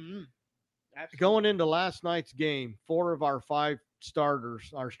Cleveland. Mm-hmm. Absolutely. Going into last night's game, 4 of our 5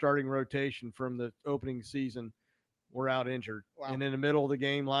 starters, our starting rotation from the opening season, were out injured. Wow. And in the middle of the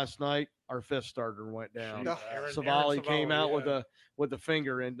game last night, our fifth starter went down. Jeez. Aaron Savali came out yeah. with a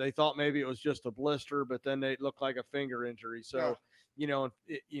finger, and they thought maybe it was just a blister, but then it looked like a finger injury. So, Yeah.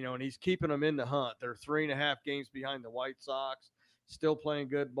 and he's keeping them in the hunt. They're 3.5 games behind the White Sox, still playing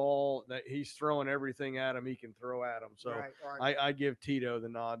good ball. That he's throwing everything at him he can throw at him. So Right. I give Tito the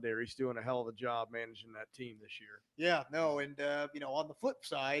nod there. He's doing a hell of a job managing that team this year. Yeah, no, and on the flip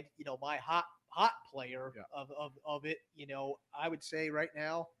side, my hot player Yeah. of it, I would say right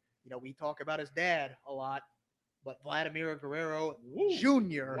now, we talk about his dad a lot, but Vladimir Guerrero Woo.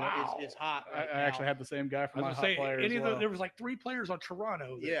 Jr. Wow. is hot. I Right actually now. had the same guy for I my was hot gonna say player any as of the, well. there was like 3 players on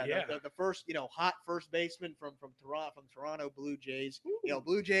Toronto. That, Yeah, the first, hot first baseman from Toronto Blue Jays. Ooh.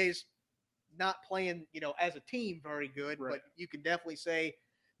 Blue Jays not playing, as a team very good, Right. but you can definitely say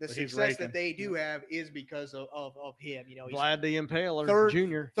the But he's success that raking. they do have is because of him. He's Vlad the Impaler third-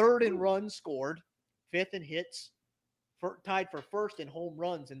 Jr. third in runs scored, fifth in hits, tied for first in home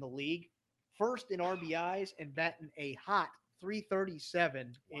runs in the league, first in RBIs, and batting a hot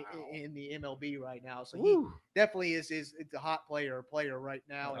 337 Wow. in the MLB right now. So he Woo. definitely is a hot player right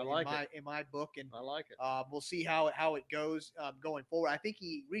now I in like my book, and I like it. we'll see how it goes going forward. I think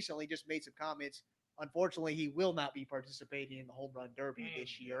he recently just made some comments. Unfortunately, he will not be participating in the home run derby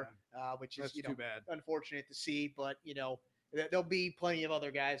this year, which is That's too bad. unfortunate to see. But there'll be plenty of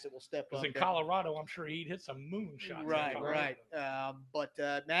other guys that will step Because up. in Colorado, I'm sure he'd hit some moonshots. in Right. Colorado. But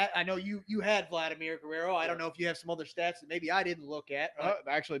Matt, I know you had Vladimir Guerrero. I don't know if you have some other stats that maybe I didn't look at. But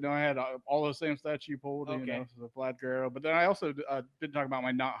Actually, no, I had all those same stats you pulled, Okay. so Vlad Guerrero. But then I also did talk about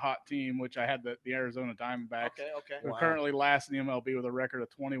my not hot team, which I had the Arizona Diamondbacks. okay. They're Wow. currently last in the MLB with a record of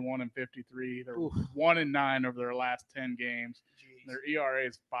 21-53. They're Oof. 1-9 over their last 10 games. Jeez. Their ERA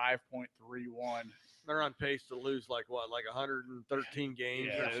is 5.31. They're on pace to lose like 113 games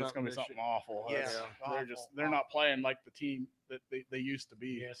Yeah, or it's something. gonna be this something year. awful. Yeah, They're not playing like the team that they used to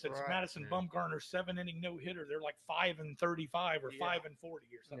be. Yeah, since Right. Madison Yeah. Bumgarner's 7-inning no-hitter, they're like 5-35 or Yeah.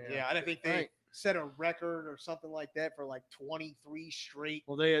 5-40 or something. Yeah, and I think they Right. set a record or something like that for like 23 straight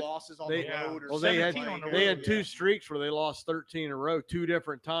Well, they had losses on they- the road. Or well, they had- 17 on the they road. had 2 streaks where they lost 13 in a row, 2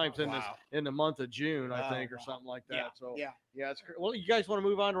 different times Wow. in the month of June, I Wow, think, or wow. something like that. Yeah, So yeah. it's well, you guys want to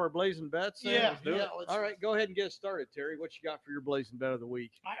move on to our blazing bets? Then? Yeah, Let's do yeah, it. let's- All right, go ahead and get us started, Terry. What you got for your blazing bet of the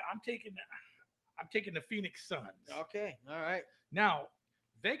week? I'm taking the Phoenix Suns. Okay, all right. Now,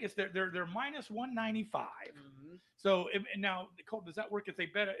 Vegas, they're minus 195. So now, Cole, does that work if you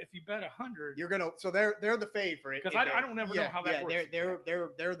bet 100? You're gonna they're the favorite 'Cause in I there. don't ever know how that works.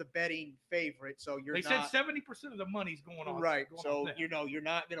 They're the betting favorite. So you're They not said 70% of the money's going on. right. going So on them. you're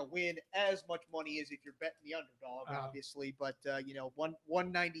not gonna win as much money as if you're betting the underdog, Uh-huh. obviously. But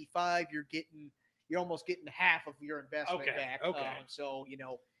 195, you're almost getting half of your investment Okay, back. okay. So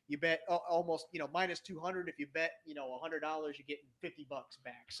you bet almost minus 200. If you bet $100, you're getting $50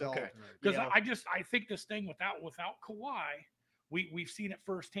 back. So Okay. you Because know, I think this thing without Kawhi, we've seen it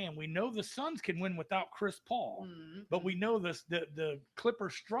firsthand. We know the Suns can win without Chris Paul, mhm, but we know the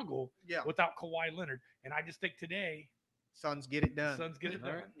Clippers struggle yeah, without Kawhi Leonard. And I just think today Suns get it done. Suns get it All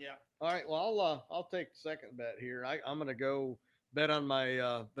done. right. Yeah. All right. Well, I'll take the second bet here. I'm going to go bet on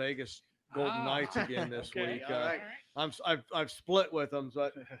my Vegas Golden Knights again this Okay, week. all right. I've split with them,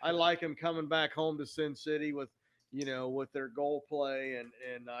 but I like them coming back home to Sin City with their goal play,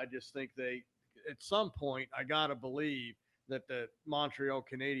 and I just think they at some point I gotta believe that the Montreal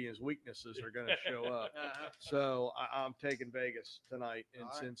Canadiens' weaknesses are going to show up. Uh-huh. So I'm taking Vegas tonight in All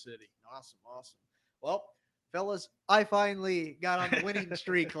right. Sin City. Awesome. Well, fellas, I finally got on the winning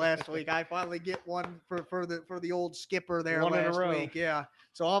streak last week. I finally get one for the old skipper there One in a last row. week. Yeah.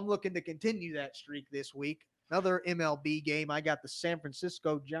 So I'm looking to continue that streak this week. Another MLB game. I got the San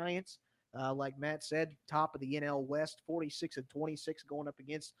Francisco Giants. Like Matt said, top of the NL West, 46-26, going up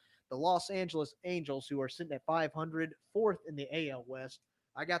against the Los Angeles Angels, who are sitting at 500, fourth in the AL West.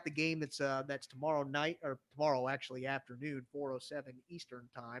 I got the game that's tomorrow night, or tomorrow actually afternoon, 4:07 Eastern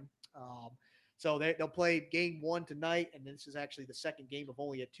time. So they'll play game 1 tonight, and this is actually the second game of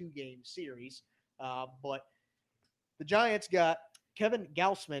only a 2-game series. But the Giants got Kevin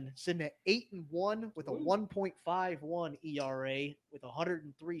Gausman sitting at 8-1 with a 1.51 ERA with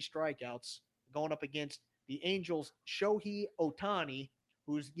 103 strikeouts, going up against the Angels' Shohei Ohtani,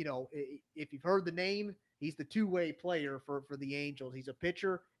 who's, if you've heard the name, he's the two-way player for the Angels. He's a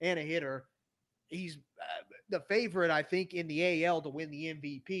pitcher and a hitter. He's the favorite, I think, in the AL to win the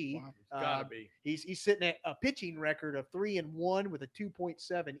MVP. Wow. It's gotta be. He's sitting at a pitching record of 3-1 with a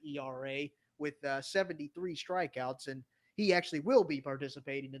 2.7 ERA with 73 strikeouts. And he actually will be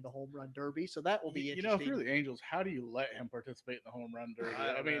participating in the home run derby. So that will be You interesting. know, if you're the Angels, how do you let him participate in the home run derby?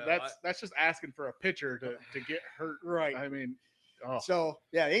 I I don't mean, know. that's just asking for a pitcher to get hurt. Right. I mean, oh, So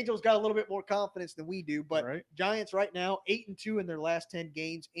yeah, the Angels got a little bit more confidence than we do, but right. Giants right now 8-2 in their last 10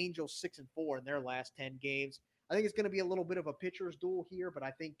 games. Angels 6-4 in their last 10 games. I think it's going to be a little bit of a pitcher's duel here, but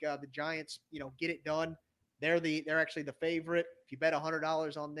I think the Giants, get it done. They're actually the favorite. If you bet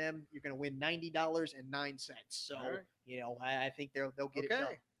 $100 on them, you're going to win $90.09. So All right. I think they'll get it done.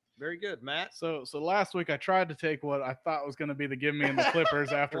 Okay. Very good, Matt. So last week I tried to take what I thought was going to be the give me in the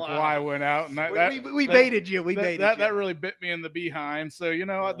Clippers after Wow. Kawhi went out, and We baited you. We that, baited that, you. that really bit me in the behind. So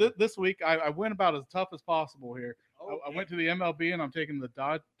this week I went about as tough as possible here. I went to the MLB and I'm taking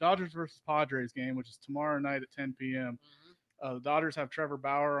the Dodgers versus Padres game, which is tomorrow night at 10 p.m. The Dodgers have Trevor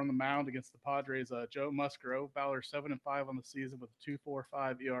Bauer on the mound against the Padres. Joe Musgrove. Bauer's 7-5 on the season with a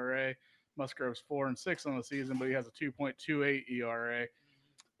 2.45 ERA. Musgrove's 4-6 on the season, but he has a 2.28 ERA.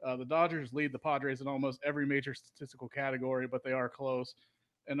 The Dodgers lead the Padres in almost every major statistical category, but they are close.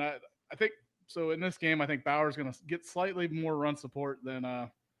 And I think so. In this game, I think Bauer's going to get slightly more run support than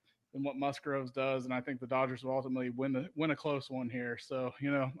what Musgroves does, and I think the Dodgers will ultimately win a close one here. So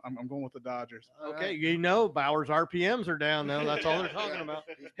I'm going with the Dodgers. Okay, Bauer's RPMs are down though. That's all they're talking about.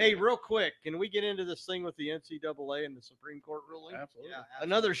 Hey, real quick, can we get into this thing with the NCAA and the Supreme Court ruling? Absolutely.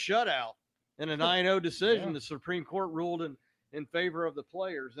 Another shutout in a 9-0 decision. Yeah. The Supreme Court ruled in favor of the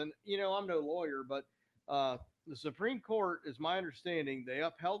players. And, I'm no lawyer, but the Supreme Court, is my understanding, they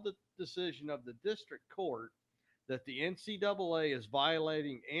upheld the decision of the district court that the NCAA is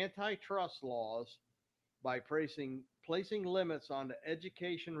violating antitrust laws by placing limits on the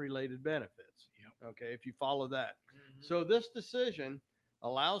education-related benefits. Yep. Okay, if you follow that. So this decision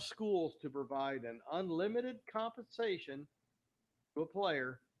allows schools to provide an unlimited compensation to a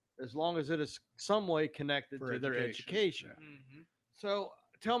player as long as it is some way connected For to their education. Yeah. So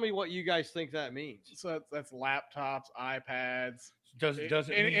tell me what you guys think that means. So that's laptops, iPads, Does it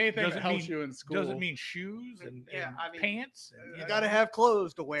mean, anything does that it helps mean, you in school. Does it mean shoes and, Yeah, and I mean, pants? You got to have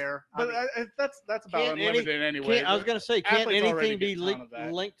clothes to wear. But that's about Can't unlimited anyway. I was going to say, can't athletes already anything be get a ton of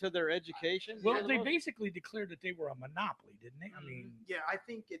that. linked to their education? Well, for the they most- basically declared that they were a monopoly, didn't they? I mean, yeah, I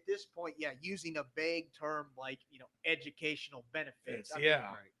think at this point, using a vague term like educational benefits. I mean,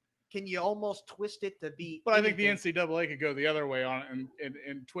 yeah. can you almost twist it to be? But I think anything? the NCAA could go the other way on it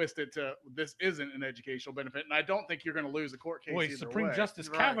and twist it to this isn't an educational benefit, and I don't think you're going to lose a court case. Boy, either Supreme way. Justice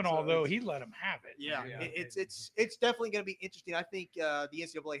Right, Kavanaugh, so though, it's- he let him have it. Yeah, Yeah. it's definitely going to be interesting. I think the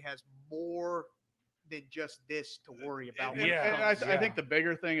NCAA has more than just this to worry about. when it Yeah. comes I think the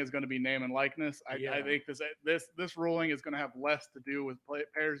bigger thing is going to be name and likeness. I Yeah. think this ruling is going to have less to do with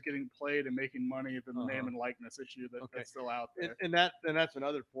players getting played and making money than the name and likeness issue that's still out there. And that's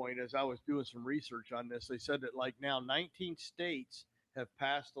another point. As I was doing some research on this, they said that like now 19 states have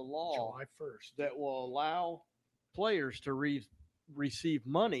passed a law July 1st. that will allow players to receive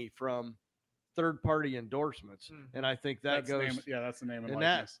money from third-party endorsements, and I think that That's the goes. that's the name and And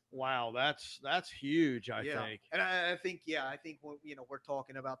likeness. that's huge. I yeah. think. And I think when, we're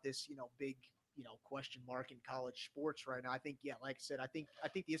talking about this, big, question mark in college sports right now. I think, like I said, I think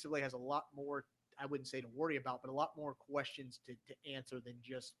the NCAA has a lot more, I wouldn't say to worry about, but a lot more questions to answer than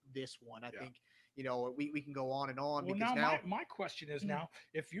just this one. I think, we can go on and on Well, because now now my question is now,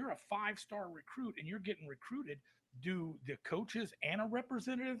 if you're a 5-star recruit and you're getting recruited, do the coaches and a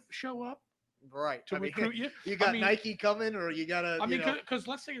representative show up right to recruit you? You got I mean, Nike coming, or you got to. I mean, because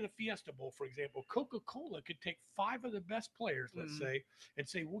let's say the Fiesta Bowl, for example, Coca-Cola could take 5 of the best players, let's say, and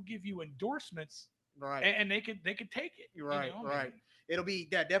say we'll give you endorsements, right, and they could take it. You're right, I right. mean, It'll be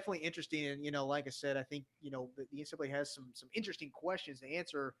definitely interesting, and like I said, I think the NCAA has some interesting questions to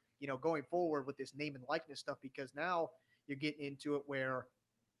answer, going forward with this name and likeness stuff, because now you're getting into it where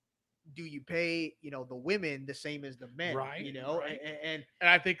do you pay the women the same as the men, Right, right. And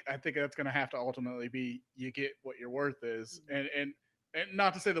I think that's going to have to ultimately be you get what your worth is, and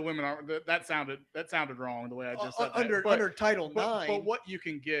not to say the women aren't. That sounded wrong the way I just said that. under Title IX. But what you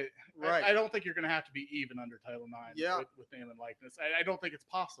can get, Right. I don't think you're going to have to be even under Title IX. Yeah. with name and likeness. I don't think it's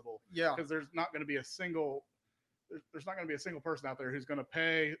possible. Yeah. Because there's not going to be a single person out there who's going to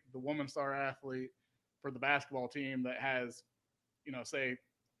pay the woman star athlete for the basketball team that has, say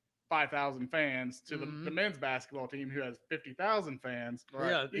 5,000 fans to the men's basketball team who has 50,000 fans. Right.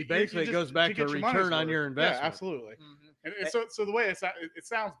 Yeah, You- basically you it goes just- back to to get your money's return on worth. your investment. Yeah, absolutely. And so the way it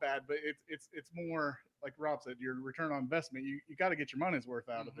sounds bad, but it's more like Rob said, your return on investment. You got to get your money's worth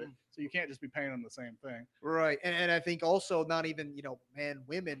out of it. So you can't just be paying them the same thing. Right. And I think also not even, men,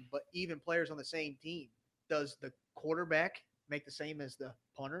 women, but even players on the same team. Does the quarterback make the same as the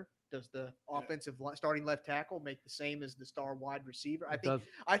punter? Does the starting left tackle make the same as the star wide receiver? It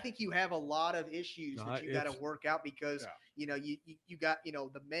I think you have a lot of issues No, that you got to it's- work out because Yeah. you got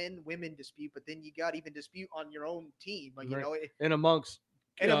the men women dispute, but then you got even dispute on your own team. Like, Right. and amongst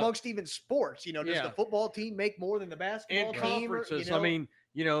and amongst even sports, does Yeah. the football team make more than the basketball and team? Or, conferences. I mean,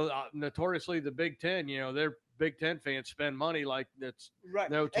 notoriously the Big Ten, their Big Ten fans spend money like it's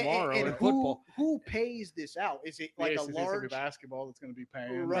right? no tomorrow and in football. who pays this out? Is it like The a ACC is gonna be large basketball that's going to be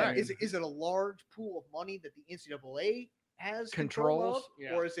paying. right? I mean, Is it a large pool of money that the NCAA has control Controls, of,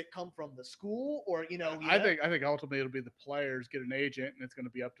 yeah. or does it come from the school, or I think ultimately it'll be the players get an agent, and it's going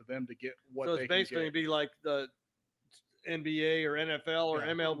to be up to them to get what So they it's can basically get. be like the NBA or NFL or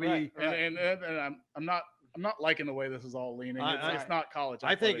Yeah. MLB. Right. And I'm not liking the way this is all leaning. It's not college.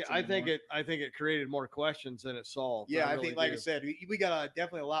 I think athletics it created more questions than it solved. Yeah, I really think, like I do. said, we got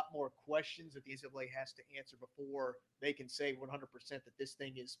definitely a lot more questions that the NCAA has to answer before they can say 100% that this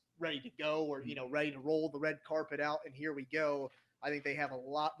thing is ready to go, or ready to roll the red carpet out, and here we go. I think they have a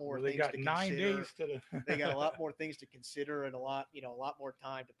lot more Well, they things got to 9 consider. days to the. They got a lot more things to consider and a lot more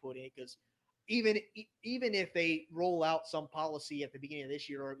time to put in, because even if they roll out some policy at the beginning of this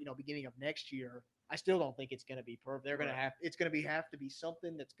year or beginning of next year, I still don't think it's going to be perfect. They're going to have to be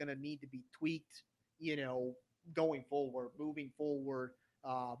something that's going to need to be tweaked, going forward, moving forward.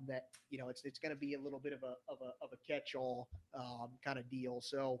 That it's going to be a little bit of a catch-all kind of deal.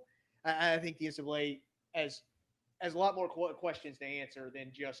 So I think the NCAA has a lot more questions to answer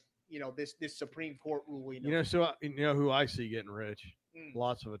than just this Supreme Court ruling. Who I see getting rich? Mm.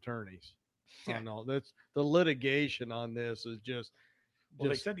 Lots of attorneys. Yeah. On all that's the litigation on this is just. Well,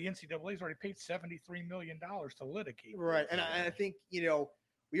 they said the NCAA's already paid $73 million to litigate. Right, and I think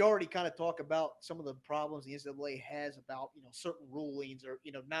we already kind of talk about some of the problems the NCAA has about certain rulings or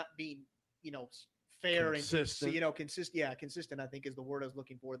not being fair Consistent. and consistent. Yeah, consistent. I think is the word I was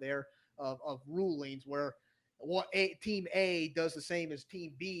looking for there of rulings where team A does the same as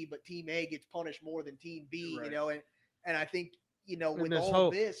team B, but team A gets punished more than team B. Right. And I think And with this all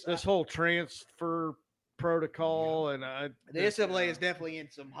whole this whole transfer protocol and the NCAA is definitely in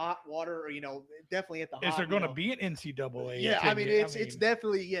some hot water, definitely at the. Is hot, there going to be an NCAA? Yeah, I mean opinion? it's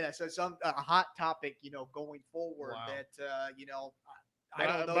definitely so a hot topic, going forward. Wow. That I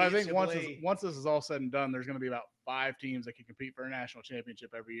don't know. But I the think NCAA once this is all said and done, there's going to be about 5 teams that can compete for a national championship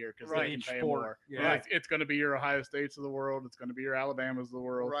every year because Right. they can Each pay sport. more. Yeah. And it's going to be your Ohio States of the world. It's going to be your Alabamas of the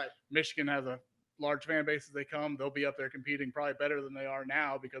world. right, Michigan has a large fan base as they come. They'll be up there competing probably better than they are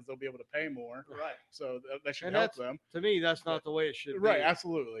now because they'll be able to pay more. right. So that should And help them. To me, that's not the way it should Right, be.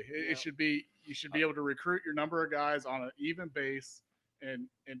 absolutely. It Yeah. should be you should be able to recruit your number of guys on an even base, and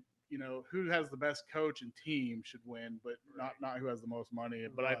who has the best coach and team should win, but not who has the most money.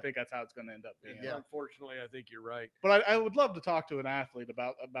 But I Right. think that's how it's going to end up being. Yeah. Unfortunately, I think you're right. But I would love to talk to an athlete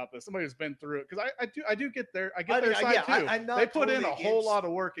about this. Somebody who's been through it because I do get their I their mean, side yeah, too. I'm not They put in a totally whole against- lot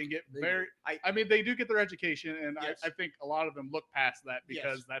of work and get They very. do. I mean, they do get their education, and Yes. I think a lot of them look past that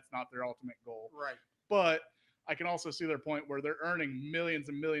because Yes. that's not their ultimate goal. Right. But I can also see their point where they're earning millions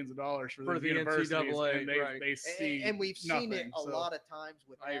and millions of dollars for For the the universities, NCAA, and they right. they see And we've seen it nothing, a so- lot of times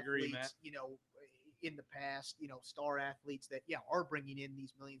with I agree, athletes, in the past, star athletes that are bringing in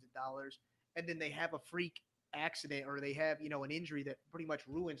these millions of dollars, and then they have a freak accident or they have an injury that pretty much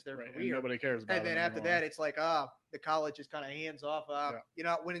ruins their Right, and career. nobody cares about And then it after anymore. that, it's like, the college is kind of hands off. Yeah. You're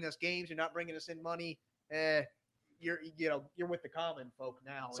not winning us games. You're not bringing us in money. You're with the common folk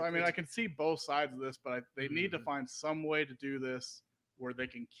now. So I mean, I can see both sides of this, but they need to Mhm. find some way to do this where they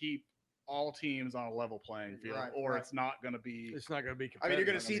can keep all teams on a level playing field, Right, or right. it's not going to be. It's not going to be I competitive. mean, you're going They're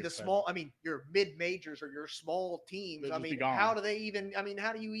to gonna see be the excited. small. I mean, your mid majors or your small teams. They'll I just be mean, gone. how do they even? I mean,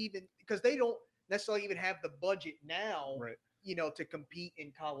 how do you even? Because they don't necessarily even have the budget now. Right. To compete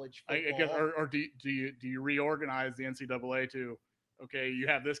in college I football. guess, or do you reorganize the NCAA to? Okay, you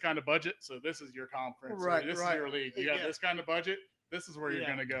have this kind of budget, so this is your conference. or Right, this right. is your league. You have Yeah. this kind of budget. This is where you're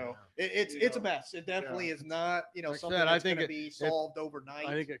Yeah. going to go. It's a mess. It definitely is not. Like I Something said, I that's think going to it- be solved overnight.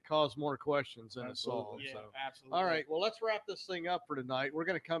 I think it caused more questions than it Absolutely. solved. Yeah, So. absolutely. All right. Well, let's wrap this thing up for tonight. We're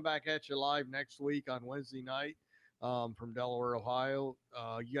going to come back at you live next week on Wednesday night from Delaware, Ohio.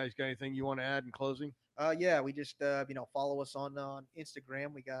 You guys got anything you want to add in closing? Yeah, we just follow us on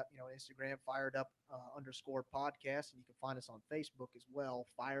Instagram. We got Instagram fired up _ podcast, and you can find us on Facebook as well.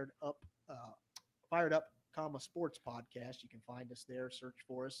 Fired up, sports podcast. You can find us there. Search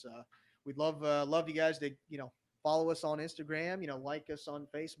for us. We'd love you guys to follow us on Instagram. Like us on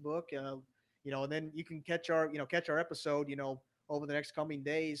Facebook. And then you can catch our episode. Over the next coming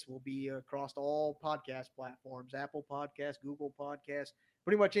days, we'll be across all podcast platforms: Apple Podcasts, Google Podcasts.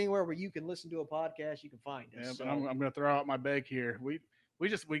 Pretty much anywhere where you can listen to a podcast, you can find us. Yeah, So- but I'm going to throw out my beg here. We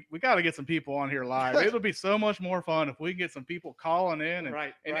we got to get some people on here live. It'll be so much more fun if we can get some people calling in and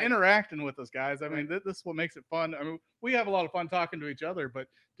interacting with us, guys. I mean, this is what makes it fun. I mean, we have a lot of fun talking to each other, but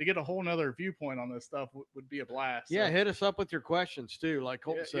to get a whole nother viewpoint on this stuff would be a blast. Yeah, So, hit us up with your questions too. Like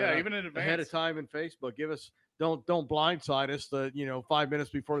Colton said, yeah, even in advance. ahead of time in Facebook. Give us don't blindside us 5 minutes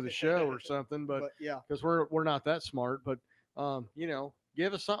before the show or something. But yeah, because we're not that smart. But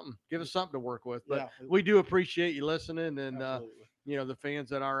give us something. Give us something to work with. But Yeah. we do appreciate you listening, and Absolutely. the fans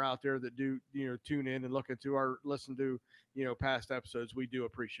that are out there that do tune in and listen to past episodes. We do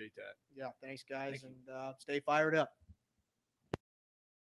appreciate that. yeah. Thanks, guys, Thank you. and stay fired up.